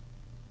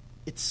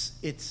it's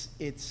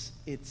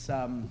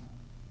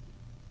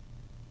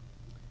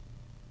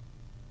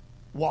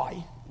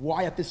why?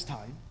 Why at this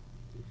time?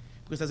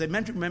 Because as I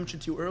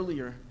mentioned to you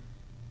earlier,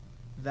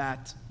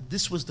 that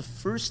this was the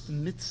first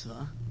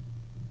mitzvah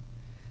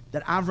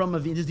that Avram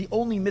Avinu, this is the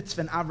only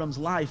mitzvah in Avram's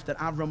life that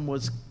Avram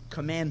was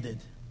commanded.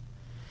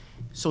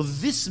 So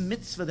this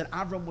mitzvah that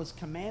Avram was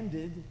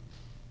commanded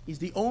is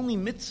the only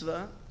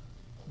mitzvah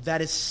that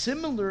is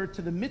similar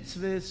to the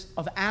mitzvahs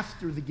of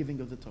after the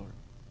giving of the Torah.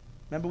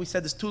 Remember we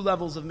said there's two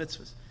levels of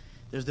mitzvahs.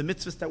 There's the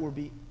mitzvahs that were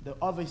the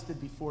Avos did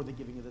before the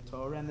giving of the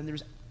Torah, and then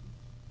there's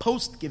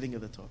post giving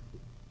of the Torah.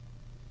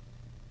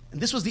 And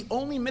this was the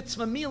only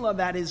mitzvah milah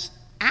that is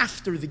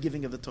after the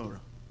giving of the Torah.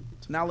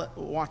 So now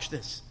watch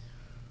this.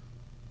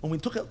 When we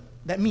took it,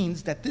 that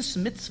means that this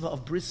mitzvah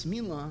of bris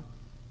milah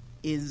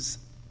is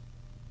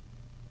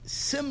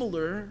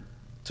similar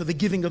to the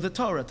giving of the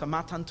Torah, to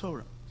Matan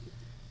Torah.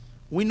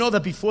 We know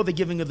that before the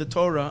giving of the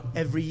Torah,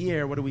 every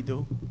year, what do we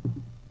do?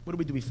 What do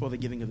we do before the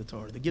giving of the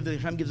Torah?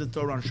 Hashem gives the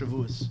Torah on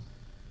Shavuos.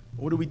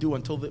 What do we do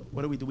what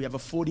do we do? We have a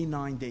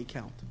 49-day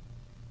count.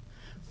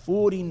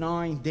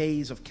 49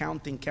 days of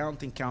counting.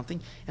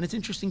 And it's an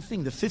interesting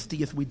thing. The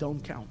 50th we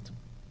don't count.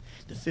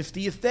 The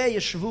 50th day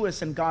is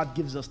Shavuos and God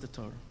gives us the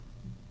Torah.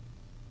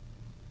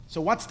 So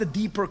what's the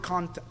deeper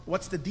concept?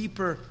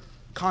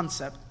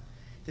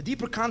 The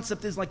deeper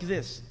concept is like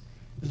this,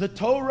 The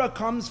Torah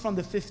comes from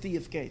the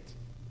 50th gate.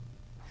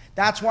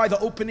 That's why the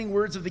opening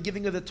words of the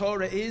giving of the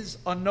Torah is,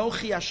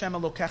 Anochi Hashem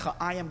Elokecha,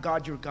 I am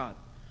God your God.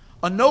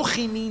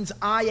 Anochi means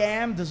I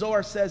am. The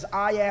Zohar says,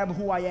 I am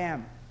who I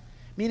am.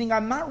 Meaning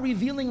I'm not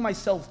revealing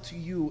myself to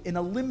you in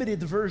a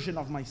limited version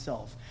of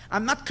myself.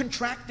 I'm not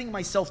contracting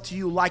myself to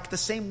you like the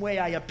same way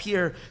I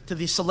appear to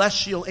the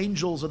celestial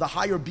angels or the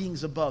higher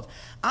beings above.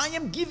 I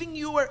am giving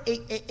you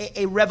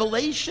a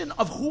revelation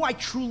of who I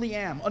truly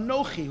am.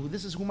 Anochi,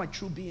 this is who my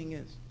true being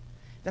is.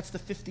 That's the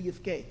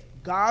 50th gate.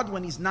 God,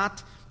 when He's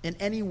not in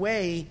any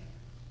way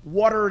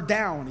watered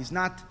down,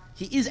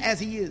 He is as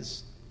He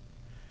is.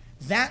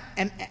 That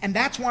and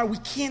that's why we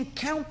can't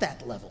count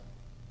that level.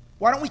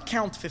 Why don't we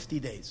count 50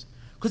 days?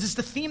 Because it's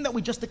the theme that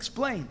we just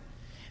explained.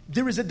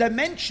 There is a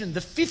dimension, the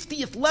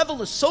 50th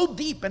level is so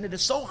deep and it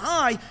is so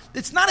high,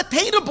 it's not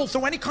attainable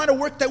through any kind of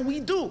work that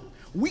we do.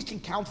 We can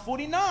count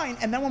 49,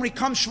 and then when we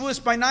come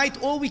Shavuos by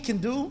night, all we can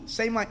do,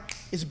 same like,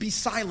 is be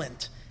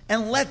silent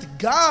and let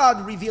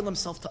God reveal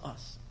Himself to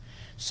us.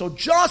 So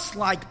just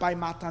like by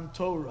Matan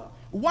Torah,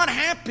 what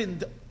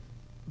happened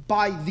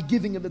by the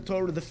giving of the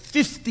Torah, the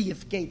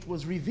 50th gate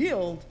was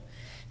revealed,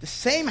 the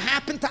same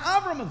happened to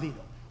Avram Avinu.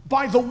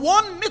 By the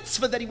one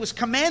mitzvah that he was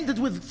commanded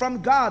with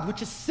from God,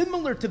 which is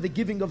similar to the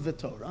giving of the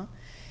Torah,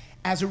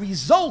 as a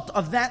result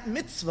of that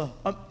mitzvah,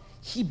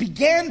 he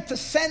began to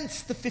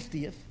sense the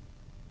 50th.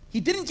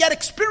 He didn't yet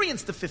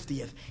experience the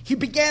 50th. He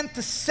began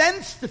to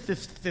sense the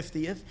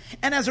 50th,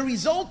 and as a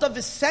result of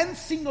his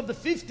sensing of the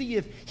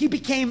 50th, he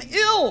became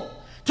ill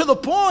to the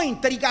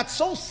point that he got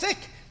so sick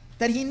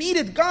that he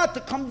needed God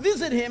to come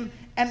visit him,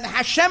 and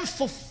Hashem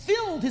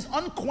fulfilled his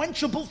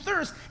unquenchable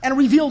thirst and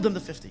revealed him the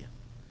 50th.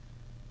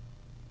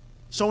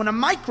 So in a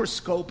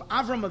microscope,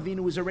 Avram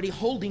Avinu is already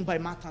holding by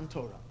Matan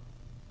Torah.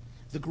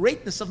 The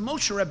greatness of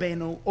Moshe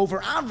Rabbeinu over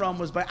Avram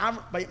was by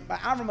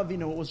Avram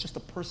Avinu, it was just a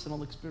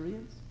personal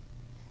experience.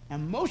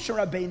 And Moshe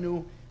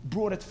Rabbeinu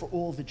brought it for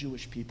all the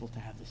Jewish people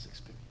to have this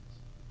experience.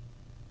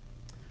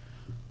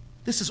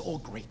 This is all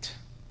great,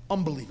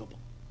 unbelievable.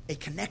 A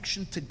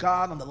connection to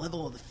God on the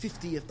level of the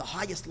 50th, the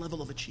highest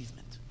level of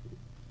achievement.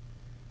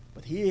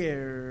 But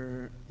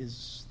here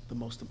is the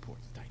most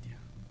important idea.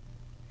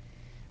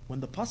 When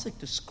the pasuk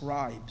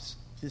describes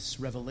this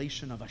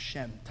revelation of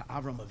Hashem to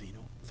Avram Avinu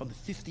from the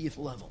 50th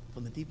level,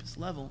 from the deepest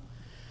level,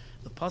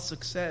 the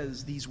pasuk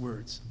says these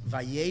words: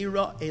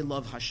 Vayeira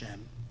elav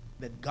Hashem,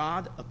 that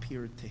God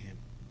appeared to him.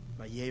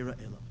 Vayeira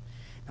elav.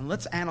 And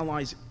let's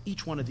analyze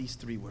each one of these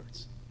three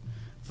words.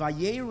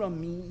 Vayeira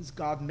means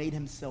God made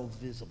Himself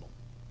visible,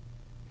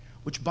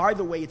 which, by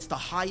the way, it's the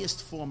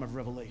highest form of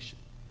revelation.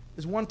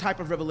 There's one type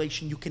of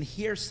revelation, you can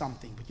hear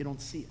something, but you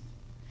don't see it.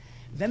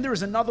 Then there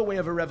is another way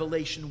of a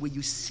revelation where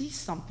you see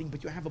something,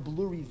 but you have a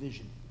blurry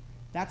vision.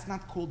 That's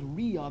not called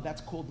riyah,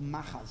 that's called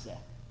machazeh.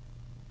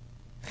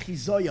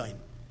 Chizayon.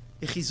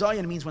 A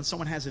chizayon means when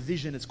someone has a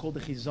vision, it's called a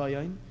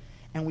chizayon.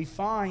 And we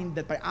find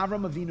that by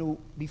Avram Avinu,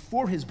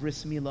 before his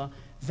bris milah,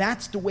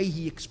 that's the way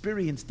he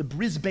experienced the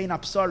bris bein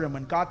absarim.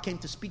 When God came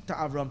to speak to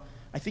Avram,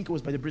 I think it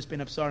was by the bris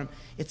bein absarim,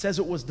 it says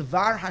it was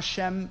Dvar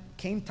Hashem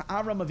came to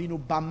Avram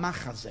Avinu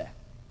b'machazeh.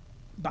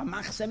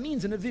 B'machazeh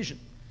means in a vision.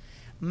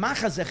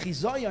 Machazeh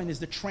chizayon is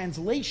the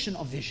translation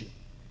of vision.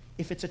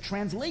 If it's a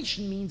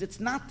translation, means it's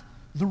not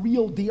the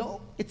real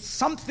deal. It's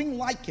something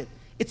like it.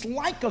 It's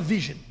like a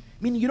vision.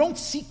 Meaning you don't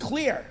see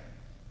clear.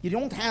 You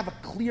don't have a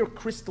clear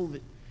crystal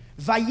vision.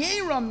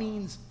 Vayeira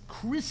means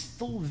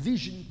crystal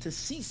vision, to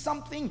see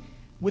something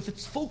with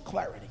its full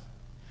clarity.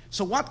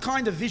 So what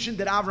kind of vision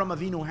did Avram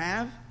Avinu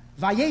have?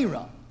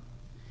 Vayeira.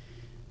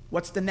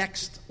 What's the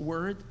next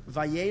word?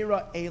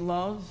 Vayeira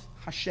elav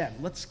Hashem.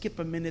 Let's skip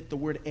a minute the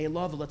word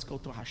elav. Let's go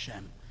to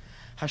Hashem.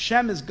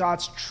 Hashem is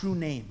God's true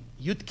name.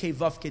 Yud Kei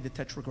Vav Kei, the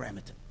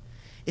Tetragrammaton.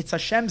 It's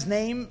Hashem's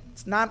name.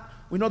 It's not.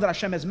 We know that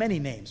Hashem has many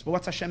names, but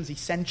what's Hashem's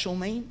essential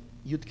name?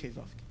 Yud Kei Vav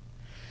Kei.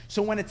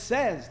 So when it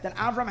says that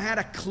Avram had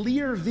a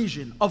clear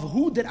vision, of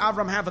who did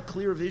Avram have a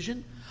clear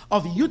vision?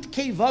 Of Yud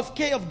Kei Vav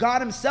Kei, of God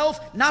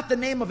Himself, not the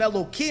name of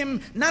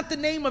Elokim, not the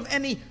name of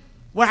any,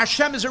 where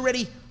Hashem is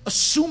already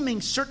assuming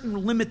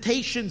certain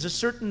limitations or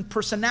certain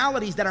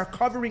personalities that are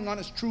covering on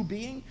His true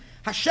being.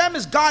 Hashem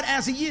is God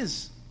as He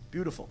is.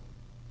 Beautiful.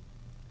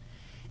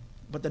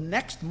 But the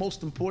next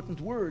most important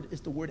word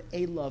is the word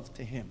Elav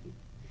to Him.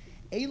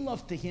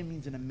 Elav to Him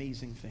means an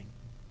amazing thing.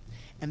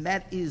 And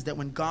that is that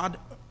when God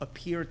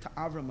appeared to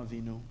Avram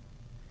Avinu,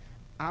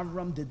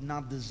 Avram did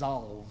not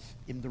dissolve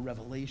in the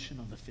revelation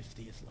of the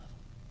 50th level.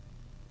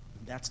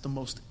 And that's the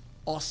most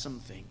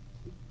awesome thing.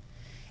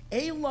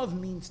 Elav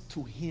means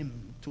to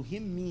him. To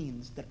him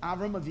means that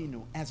Avram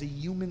Avinu, as a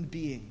human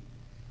being,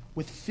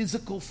 with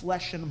physical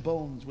flesh and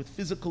bones, with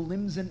physical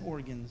limbs and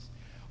organs,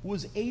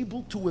 was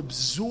able to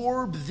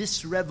absorb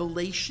this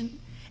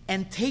revelation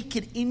and take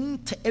it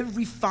into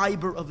every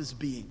fiber of his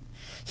being.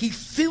 He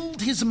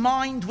filled his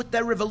mind with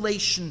that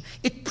revelation.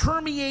 It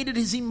permeated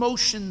his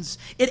emotions.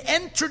 It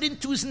entered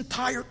into his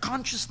entire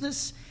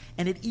consciousness,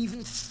 and it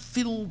even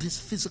filled his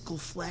physical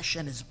flesh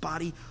and his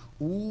body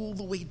all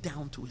the way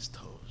down to his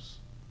toes.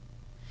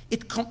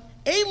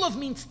 Elav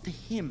means to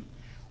him.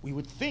 We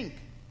would think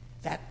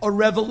that a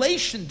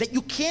revelation that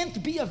you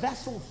can't be a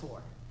vessel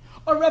for,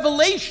 a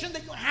revelation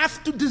that you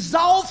have to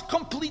dissolve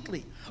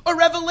completely, a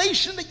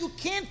revelation that you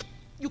can't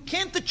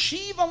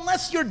achieve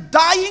unless you're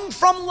dying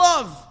from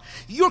love.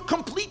 You're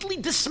completely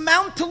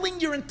dismantling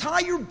your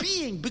entire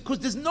being because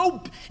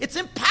it's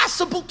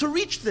impossible to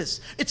reach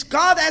this. It's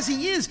God as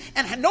He is,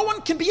 and no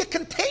one can be a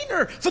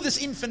container for this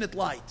infinite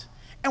light.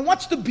 And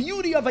what's the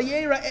beauty of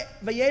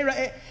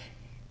Vayeira?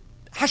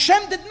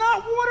 Hashem did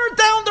not water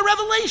down the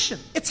revelation.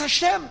 It's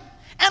Hashem.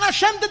 And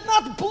Hashem did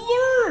not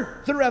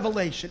blur the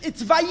revelation.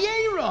 It's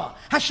Vayeira.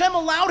 Hashem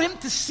allowed him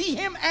to see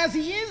him as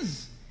he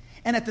is.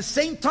 And at the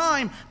same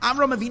time,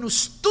 Avram Avinu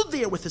stood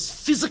there with his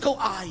physical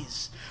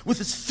eyes, with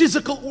his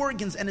physical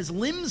organs and his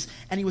limbs,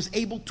 and he was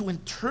able to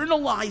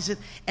internalize it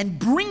and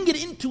bring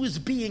it into his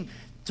being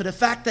to the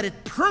fact that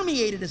it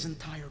permeated his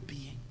entire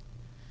being.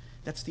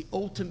 That's the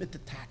ultimate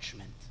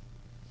attachment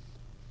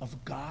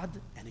of God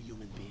and a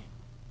human being.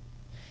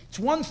 It's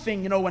one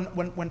thing,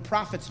 when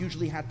prophets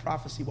usually had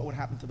prophecy, what would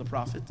happen to the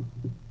prophet?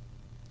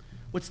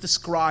 What's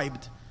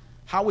described?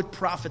 How would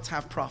prophets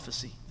have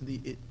prophecy?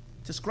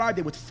 Described,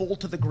 they would fall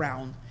to the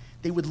ground.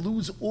 They would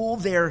lose all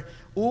their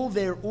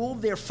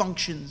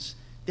functions.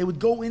 They would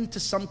go into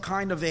some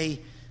kind of a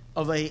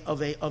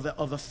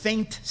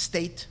faint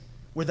state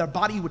where their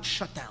body would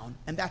shut down,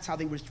 and that's how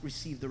they would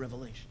receive the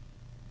revelation.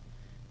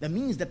 That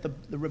means that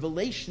the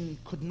revelation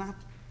could not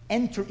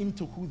enter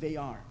into who they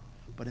are.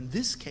 But in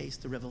this case,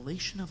 the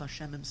revelation of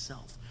Hashem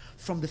Himself,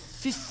 from the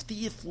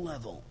 50th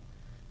level,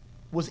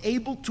 was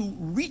able to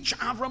reach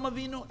Avram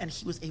Avinu, and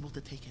he was able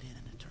to take it in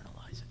and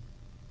internalize it.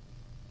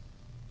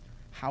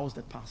 How is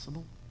that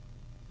possible?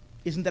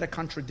 Isn't that a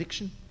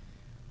contradiction?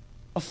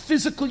 A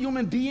physical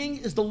human being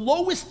is the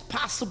lowest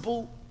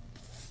possible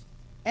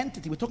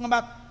entity. We're talking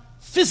about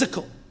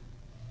physical.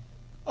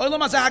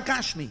 Olam hazeh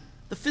hakashmi,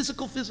 the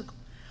physical.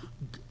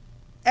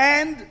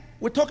 And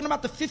we're talking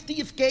about the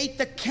 50th gate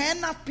that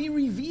cannot be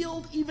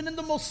revealed even in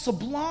the most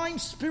sublime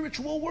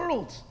spiritual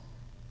world,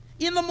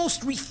 in the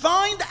most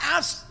refined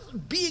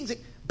beings.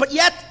 But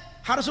yet,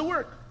 how does it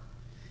work?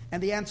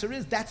 And the answer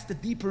is, that's the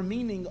deeper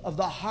meaning of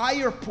the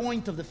higher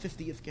point of the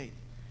 50th gate.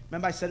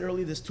 Remember I said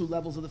earlier there's 2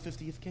 levels of the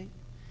 50th gate?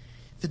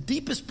 The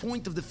deepest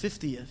point of the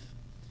 50th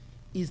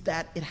is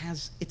that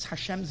it's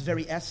Hashem's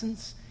very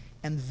essence,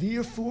 and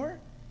therefore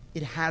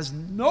it has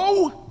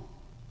no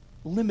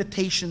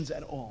limitations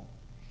at all.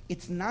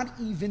 It's not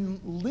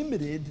even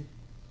limited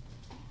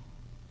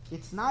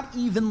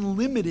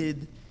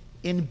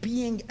in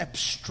being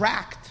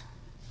abstract.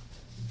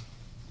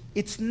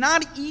 It's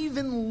not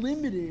even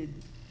limited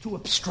to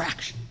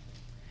abstraction.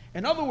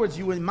 In other words,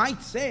 you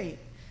might say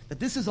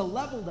that this is a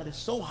level that is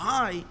so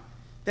high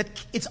that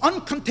it's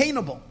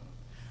uncontainable.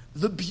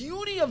 The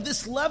beauty of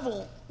this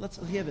level, let's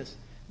hear this.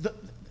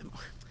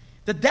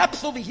 The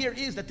depth over here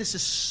is that this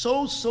is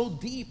so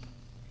deep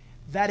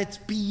that it's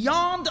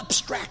beyond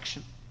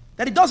abstraction.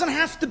 That it doesn't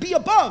have to be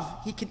above.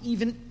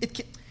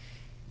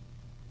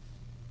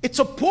 It's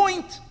a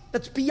point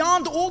that's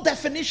beyond all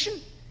definition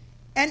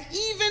and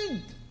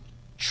even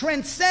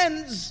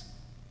transcends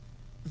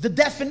the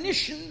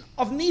definition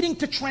of needing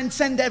to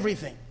transcend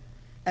everything.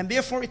 And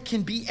therefore it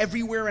can be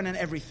everywhere and in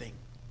everything.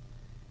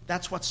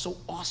 That's what's so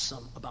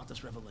awesome about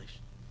this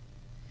revelation.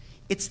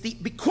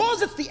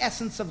 Because it's the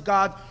essence of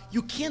God,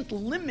 you can't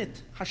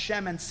limit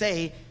Hashem and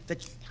say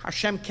that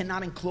Hashem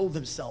cannot enclose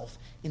himself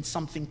in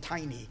something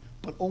tiny,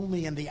 but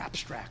only in the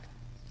abstract.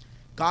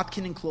 God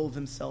can enclose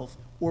himself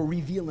or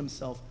reveal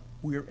himself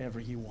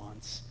wherever he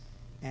wants.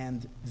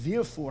 And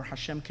therefore,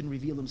 Hashem can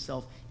reveal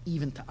himself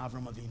even to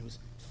Avram Avinu's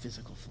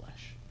physical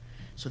flesh.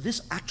 So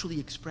this actually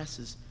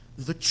expresses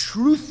the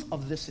truth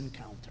of this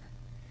encounter.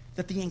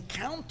 That the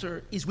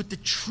encounter is with the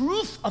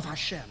truth of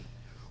Hashem,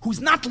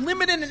 who's not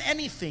limited in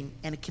anything,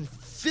 and it can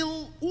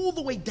fill all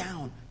the way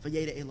down,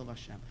 Vayeira Elav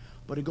Hashem.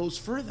 But it goes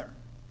further.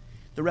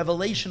 The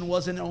revelation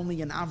wasn't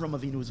only in Avram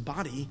Avinu's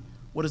body.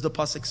 What does the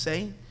pasuk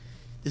say?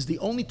 This is the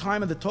only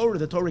time in the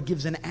Torah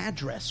gives an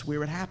address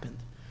where it happened.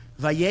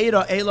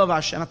 Vayeira Elav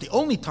Hashem, not the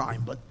only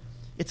time, but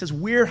it says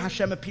where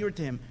Hashem appeared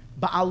to him.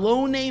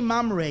 Ba'alone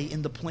Mamre,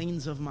 in the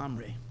plains of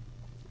Mamre.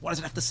 Why does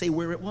it have to say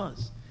where it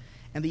was?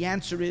 And the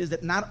answer is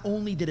that not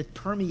only did it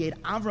permeate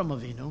Avram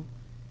Avinu,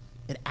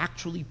 it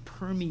actually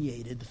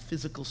permeated the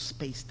physical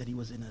space that he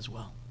was in as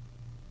well.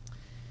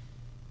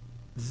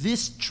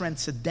 This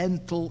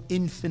transcendental,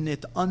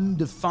 infinite,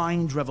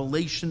 undefined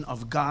revelation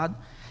of God,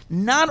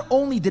 not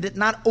only did it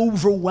not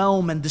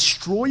overwhelm and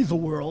destroy the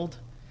world,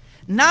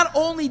 not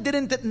only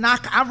didn't it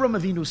knock Avram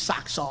Avinu's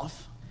socks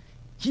off,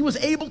 he was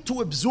able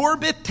to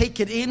absorb it, take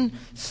it in,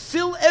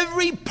 fill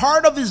every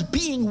part of his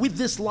being with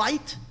this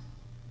light,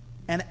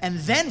 and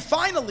then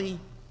finally,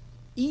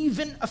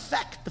 even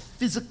affect the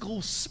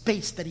physical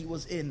space that he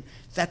was in,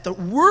 that the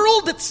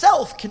world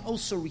itself can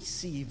also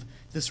receive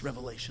this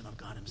revelation of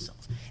God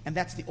himself. And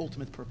that's the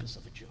ultimate purpose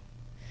of a Jew.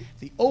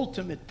 The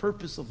ultimate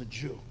purpose of a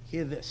Jew,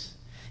 hear this,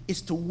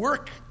 is to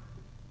work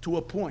to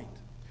a point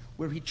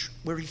where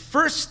he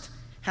first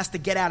has to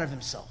get out of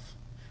himself.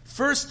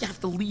 First, you have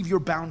to leave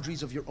your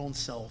boundaries of your own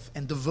self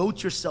and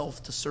devote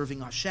yourself to serving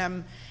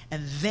Hashem,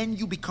 and then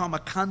you become a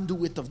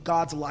conduit of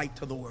God's light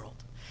to the world.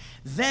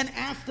 Then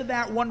after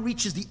that, one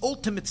reaches the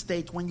ultimate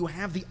state when you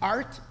have the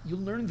art, you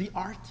learn the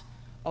art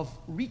of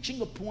reaching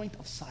a point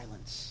of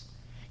silence.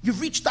 You've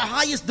reached the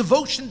highest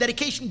devotion,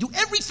 dedication, do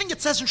everything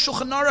it says in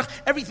Shulchan Aruch,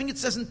 everything it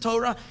says in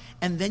Torah,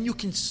 and then you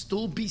can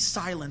still be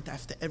silent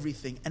after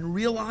everything and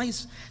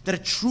realize that a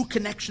true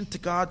connection to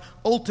God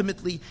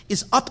ultimately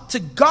is up to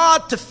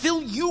God to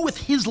fill you with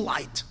His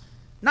light,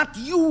 not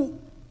you.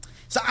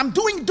 So I'm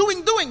doing,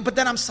 but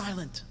then I'm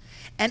silent.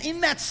 And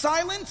in that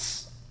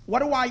silence, what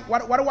do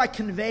I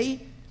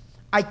convey?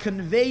 I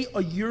convey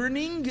a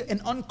yearning,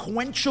 an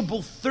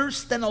unquenchable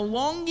thirst, and a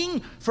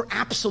longing for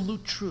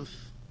absolute truth.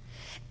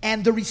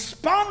 And the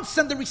response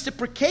and the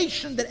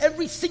reciprocation that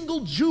every single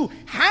Jew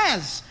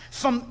has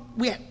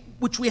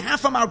which we have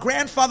from our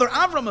grandfather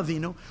Avram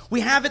Avinu, we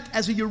have it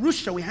as a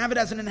Yerusha, we have it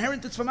as an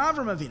inheritance from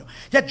Avram Avinu.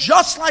 That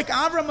just like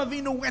Avram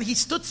Avinu, when he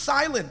stood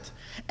silent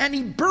and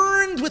he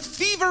burned with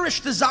feverish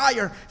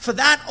desire for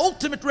that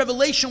ultimate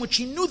revelation which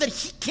he knew that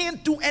he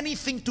can't do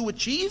anything to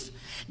achieve,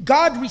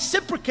 God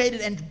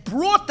reciprocated and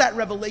brought that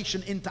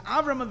revelation into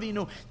Avram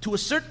Avinu. To a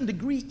certain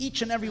degree,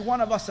 each and every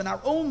one of us on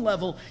our own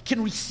level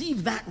can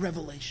receive that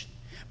revelation.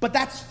 But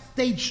that's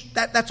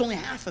only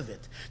half of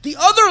it.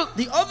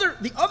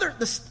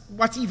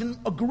 What's even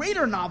a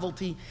greater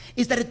novelty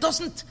is that it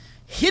doesn't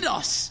hit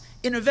us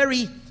in a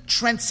very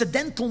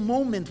transcendental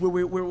moment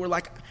where we're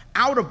like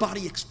out of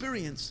body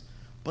experience,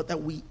 but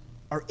that we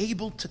are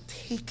able to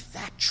take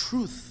that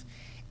truth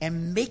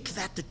and make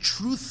that the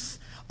truth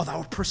of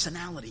our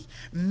personality.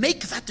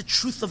 Make that the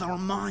truth of our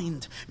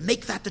mind.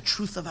 Make that the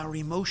truth of our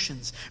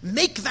emotions.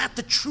 Make that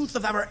the truth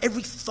of our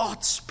every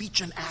thought, speech,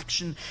 and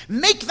action.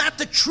 Make that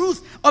the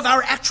truth of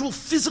our actual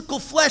physical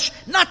flesh,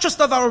 not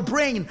just of our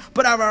brain,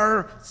 but of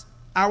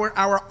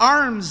our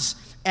arms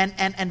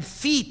and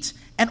feet,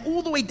 and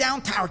all the way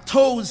down to our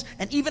toes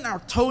and even our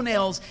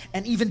toenails,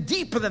 and even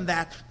deeper than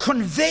that,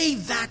 convey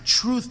that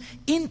truth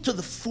into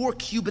the 4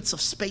 cubits of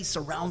space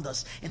around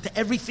us, into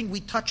everything we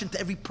touch, into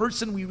every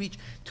person we reach,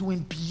 to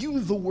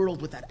imbue the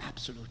world with that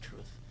absolute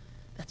truth.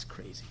 That's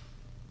crazy.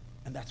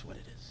 And that's what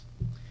it is.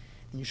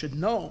 And you should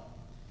know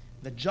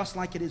that just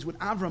like it is with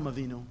Avram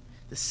Avinu,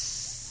 the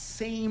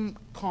same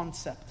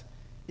concept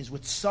is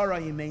with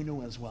Sarah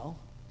Imenu as well.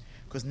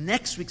 Because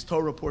next week's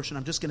Torah portion,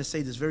 I'm just going to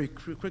say this very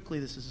quickly,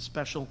 this is a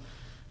special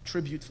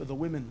tribute for the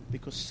women,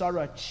 because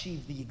Sarah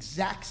achieved the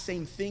exact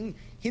same thing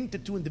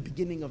hinted to in the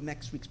beginning of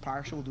next week's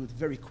parasha. We'll do it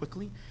very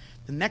quickly.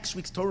 The next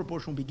week's Torah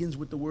portion begins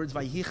with the words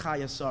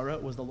Vayichaya Sarah.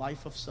 It was the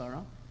life of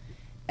Sarah.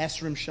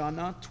 Esrim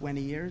Shana,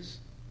 20 years.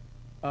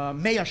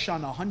 Mea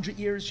Shana, 100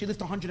 years. She lived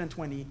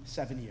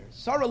 127 years.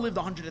 Sarah lived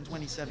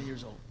 127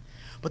 years old.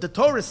 But the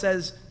Torah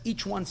says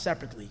each one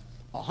separately.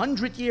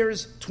 100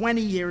 years, 20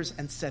 years,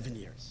 and 7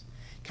 years.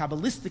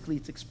 Kabbalistically,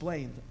 it's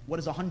explained. What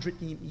does 100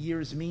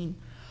 years mean?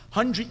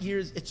 100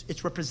 years,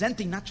 it's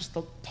representing not just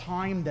the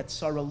time that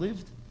Sarah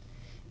lived,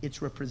 it's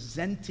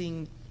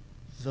representing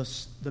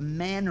the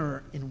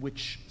manner in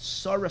which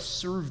Sarah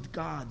served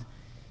God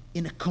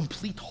in a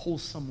complete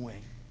wholesome way.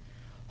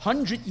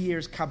 100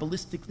 years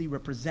Kabbalistically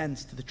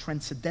represents to the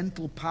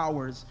transcendental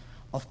powers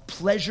of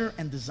pleasure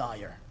and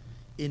desire.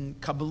 In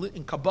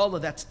Kabbalah,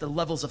 that's the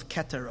levels of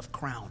Keter, of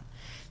crown.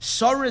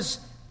 Sarah's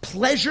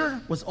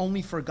pleasure was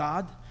only for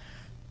God.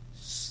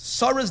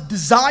 Sarah's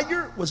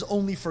desire was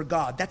only for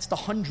God. That's the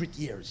 100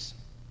 years.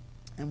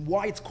 And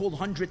why it's called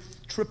 100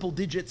 triple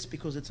digits,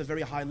 because it's a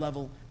very high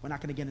level. We're not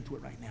going to get into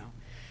it right now.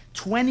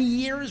 20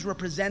 years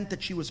represent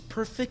that she was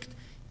perfect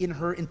in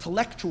her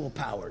intellectual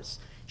powers.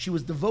 She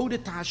was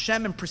devoted to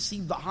Hashem and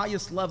perceived the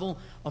highest level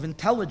of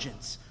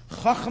intelligence.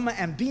 Chachma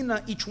and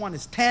Bina, each one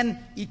is 10,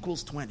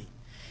 equals 20.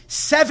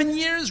 7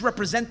 years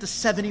represent the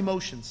 7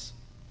 emotions.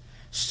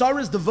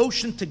 Sarah's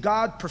devotion to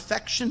God,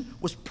 perfection,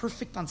 was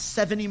perfect on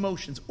 7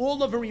 emotions.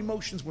 All of her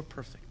emotions were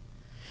perfect.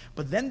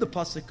 But then the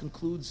pasuk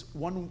concludes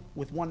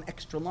with one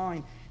extra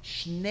line,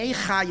 Shnei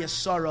Chaya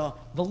Sarah,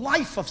 the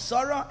life of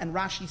Sarah, and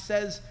Rashi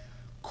says,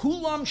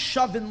 Kulam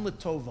Shavin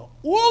Litova.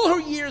 All her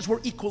years were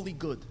equally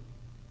good.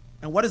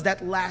 And what does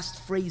that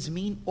last phrase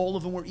mean? All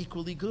of them were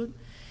equally good?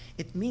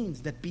 It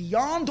means that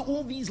beyond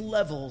all these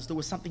levels, there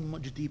was something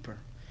much deeper.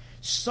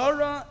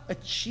 Sarah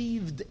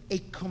achieved a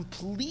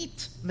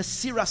complete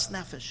Mesiras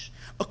Nefesh,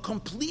 a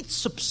complete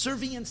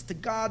subservience to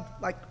God,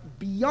 like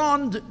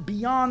beyond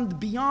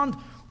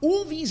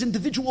all these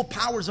individual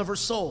powers of her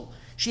soul.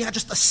 She had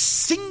just a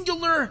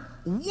singular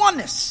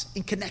oneness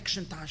in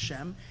connection to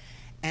Hashem,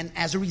 and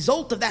as a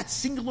result of that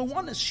singular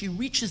oneness, she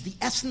reaches the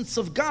essence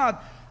of God,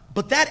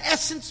 but that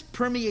essence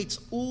permeates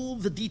all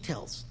the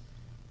details.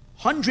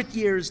 100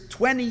 years,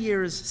 20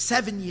 years,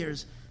 7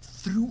 years,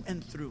 through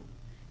and through.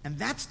 And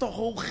that's the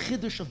whole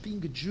chiddush of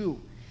being a Jew.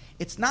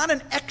 It's not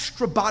an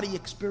extra body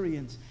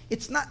experience.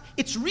 It's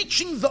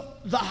reaching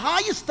the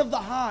highest of the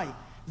high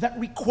that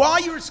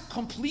requires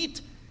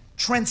complete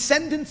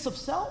transcendence of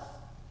self,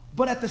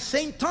 but at the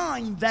same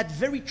time, that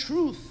very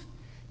truth,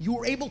 you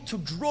are able to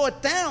draw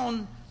it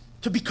down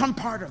to become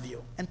part of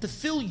you and to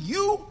fill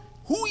you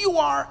who you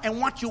are and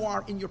what you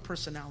are in your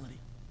personality.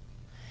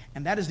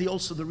 And that is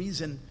also the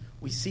reason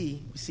we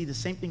see the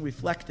same thing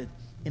reflected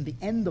in the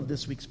end of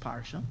this week's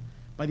parsha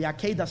by the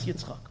Akedas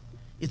Yitzchak.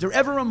 Is there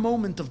ever a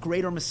moment of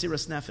greater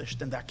Mesiras Nefesh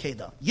than the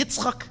Akedah?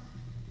 Yitzchak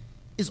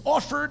is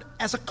offered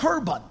as a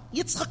korban.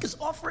 Yitzchak is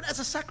offered as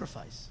a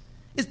sacrifice.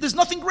 There's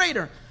nothing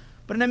greater.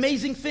 But an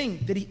amazing thing,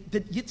 did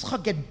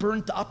Yitzchak get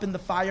burnt up in the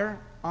fire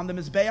on the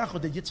Mizbeach, or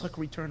did Yitzchak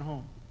return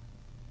home?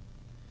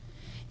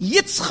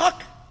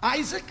 Yitzchak,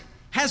 Isaac,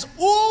 has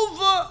all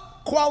the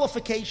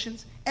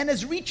qualifications and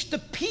has reached the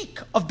peak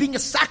of being a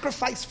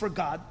sacrifice for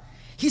God.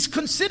 He's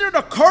considered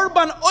a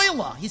korban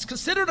oila. He's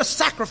considered a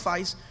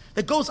sacrifice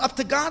that goes up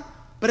to God,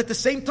 but at the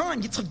same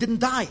time, Yitzchak didn't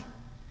die.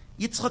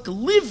 Yitzchak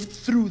lived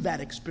through that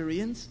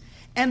experience,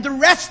 and the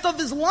rest of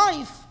his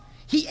life,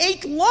 he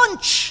ate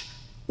lunch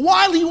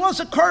while he was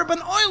a korban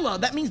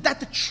oila. That means that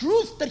the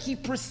truth that he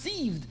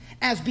perceived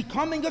as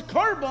becoming a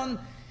korban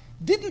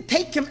didn't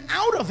take him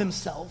out of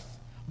himself,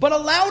 but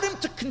allowed him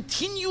to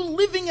continue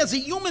living as a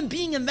human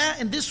being in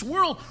this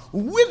world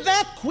with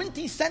that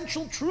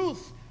quintessential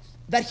truth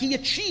that he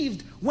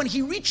achieved when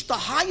he reached the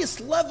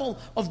highest level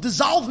of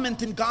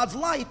dissolvement in God's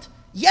light.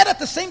 Yet at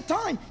the same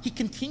time, he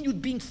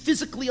continued being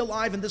physically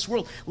alive in this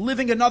world,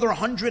 living another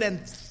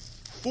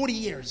 140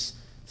 years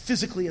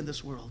physically in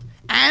this world,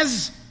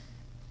 as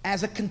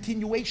a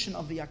continuation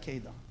of the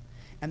Akedah.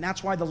 And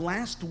that's why the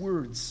last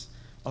words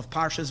of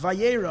Parshas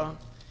Vayeira,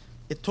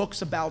 it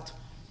talks about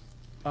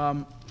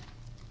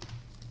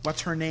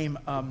what's her name?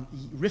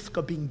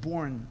 Rivka being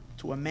born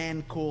to a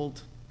man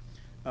called,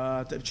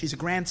 she's a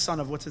grandson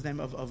of, what's his name,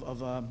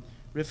 of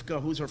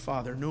Rivka, who's her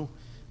father? No,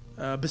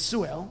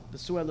 Besuel.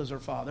 Besuel is her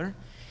father.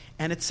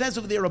 And it says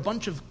over there a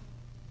bunch of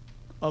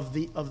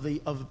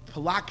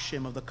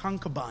Pelakshim, of the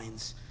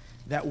concubines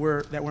that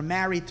were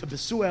married to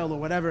Besuel or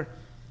whatever.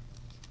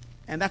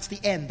 And that's the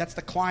end, that's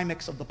the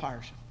climax of the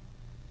parsha.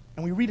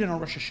 And we read it on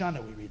Rosh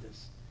Hashanah, we read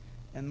this.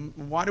 And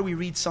why do we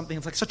read something?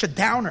 It's like such a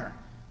downer.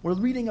 We're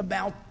reading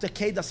about the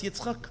Kedas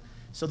Yitzchak.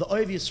 So the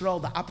Oiv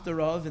Yisrael, the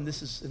Apterav, and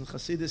this is in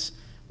Chassidus,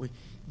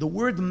 the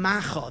word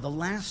Macha, the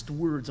last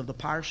words of the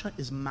parsha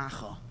is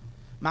Macha.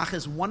 Macha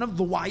is one of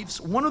the wives,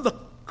 one of the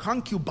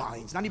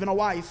concubines, not even a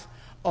wife,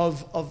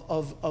 of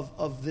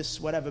this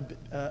whatever,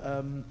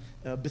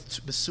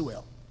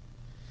 Besuel.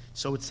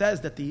 So it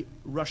says that the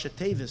Rosh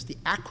Tevis, the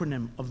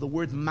acronym of the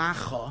word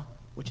Macha,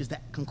 which is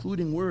that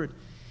concluding word,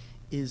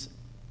 is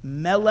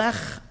Melech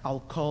al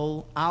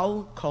kol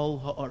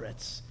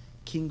ha'aretz,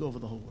 king over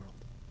the whole world.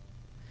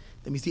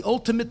 That means the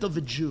ultimate of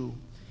a Jew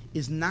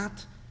is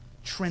not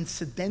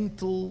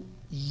transcendental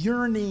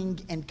yearning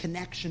and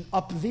connection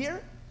up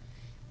there.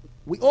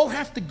 We all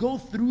have to go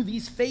through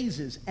these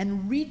phases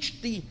and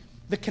reach the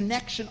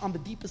connection on the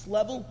deepest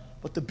level.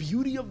 But the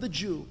beauty of the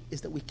Jew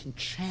is that we can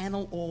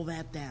channel all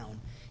that down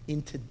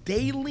into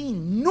daily,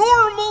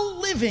 normal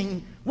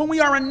living when we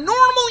are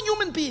normal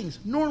human beings,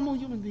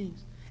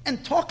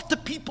 and talk to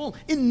people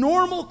in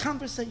normal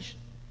conversation.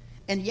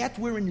 And yet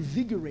we're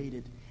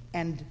invigorated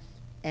and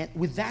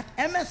with that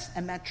emes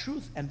and that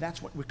truth, and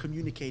that's what we're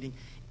communicating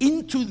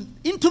into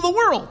the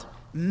world.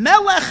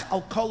 Melech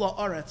al kol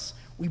ha'aretz.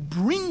 We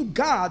bring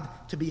God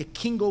to be a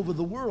king over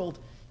the world,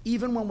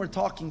 even when we're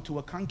talking to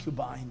a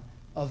concubine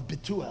of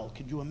Betuel.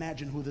 Could you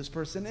imagine who this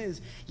person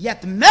is?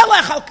 Yet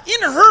Melech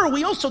in her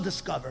we also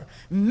discover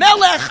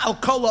Melech al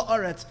kol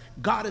ha'aretz.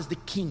 God is the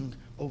king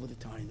over the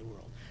entire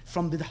world,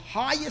 from the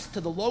highest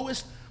to the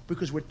lowest,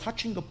 because we're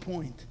touching a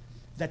point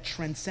that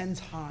transcends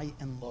high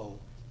and low.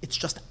 It's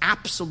just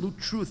absolute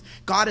truth.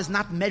 God is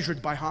not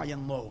measured by high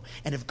and low.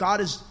 And if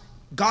God's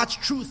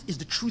truth is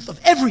the truth of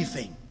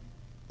everything,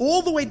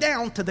 all the way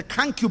down to the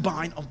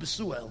concubine of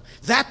Besuel,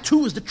 that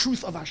too is the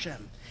truth of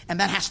Hashem. And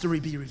that has to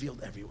be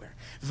revealed everywhere.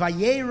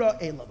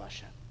 Vayeira elav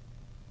Hashem.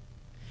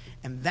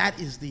 And that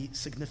is the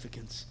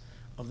significance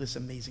of this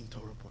amazing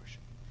Torah portion.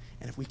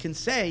 And if we can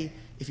say,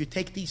 if you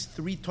take these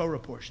three Torah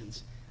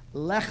portions,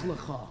 Lech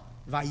Lecha,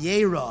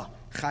 Vayeira,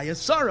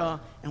 Chayasara,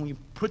 and we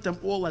put them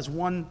all as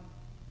one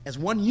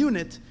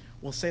unit,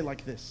 we'll say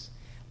like this.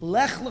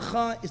 Lech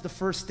Lecha is the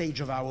first stage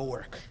of our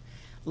work.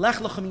 Lech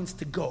Lecha means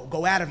to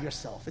go out of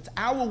yourself. It's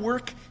our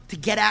work to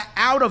get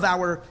out of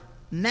our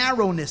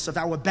narrowness, of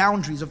our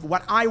boundaries, of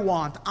what I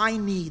want, I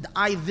need,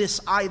 I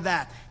this, I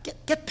that.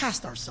 Get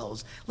past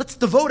ourselves. Let's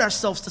devote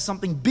ourselves to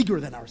something bigger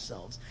than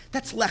ourselves.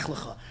 That's Lech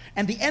Lecha.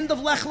 And the end of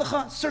Lech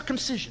Lecha,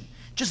 circumcision.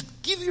 Just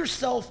give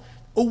yourself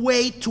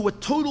away to a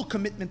total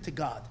commitment to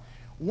God.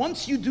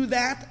 Once you do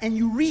that and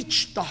you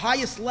reach the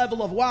highest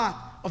level of what?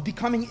 Of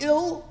becoming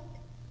ill,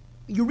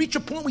 you reach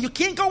a point where you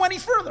can't go any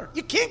further.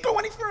 You can't go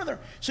any further.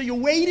 So you're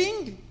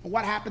waiting.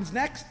 What happens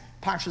next?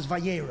 Parshas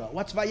Vayeira.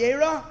 What's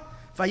Vayeira?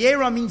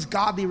 Vayeira means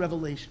godly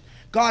revelation.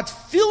 God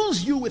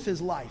fills you with His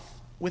life,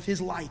 with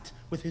His light,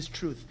 with His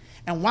truth.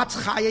 And what's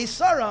Chaye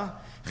Sarah?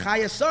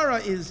 Chaye Sarah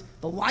is,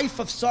 the life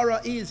of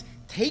Sarah is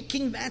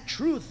taking that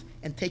truth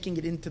and taking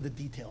it into the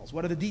details.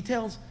 What are the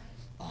details?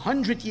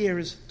 100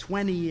 years,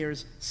 20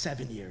 years,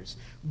 7 years.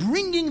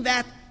 Bringing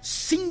that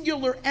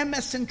singular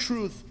emes and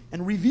truth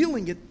and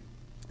revealing it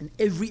in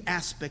every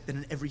aspect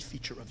and in every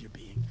feature of your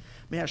being.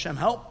 May Hashem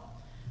help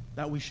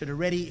that we should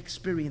already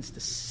experience the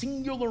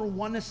singular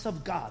oneness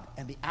of God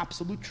and the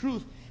absolute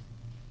truth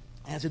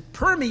as it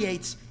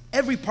permeates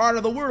every part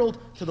of the world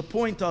to the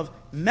point of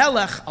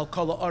Melech al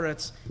Kol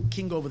Haaretz,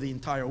 king over the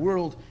entire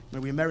world. May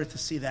we merit to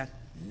see that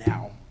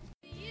now.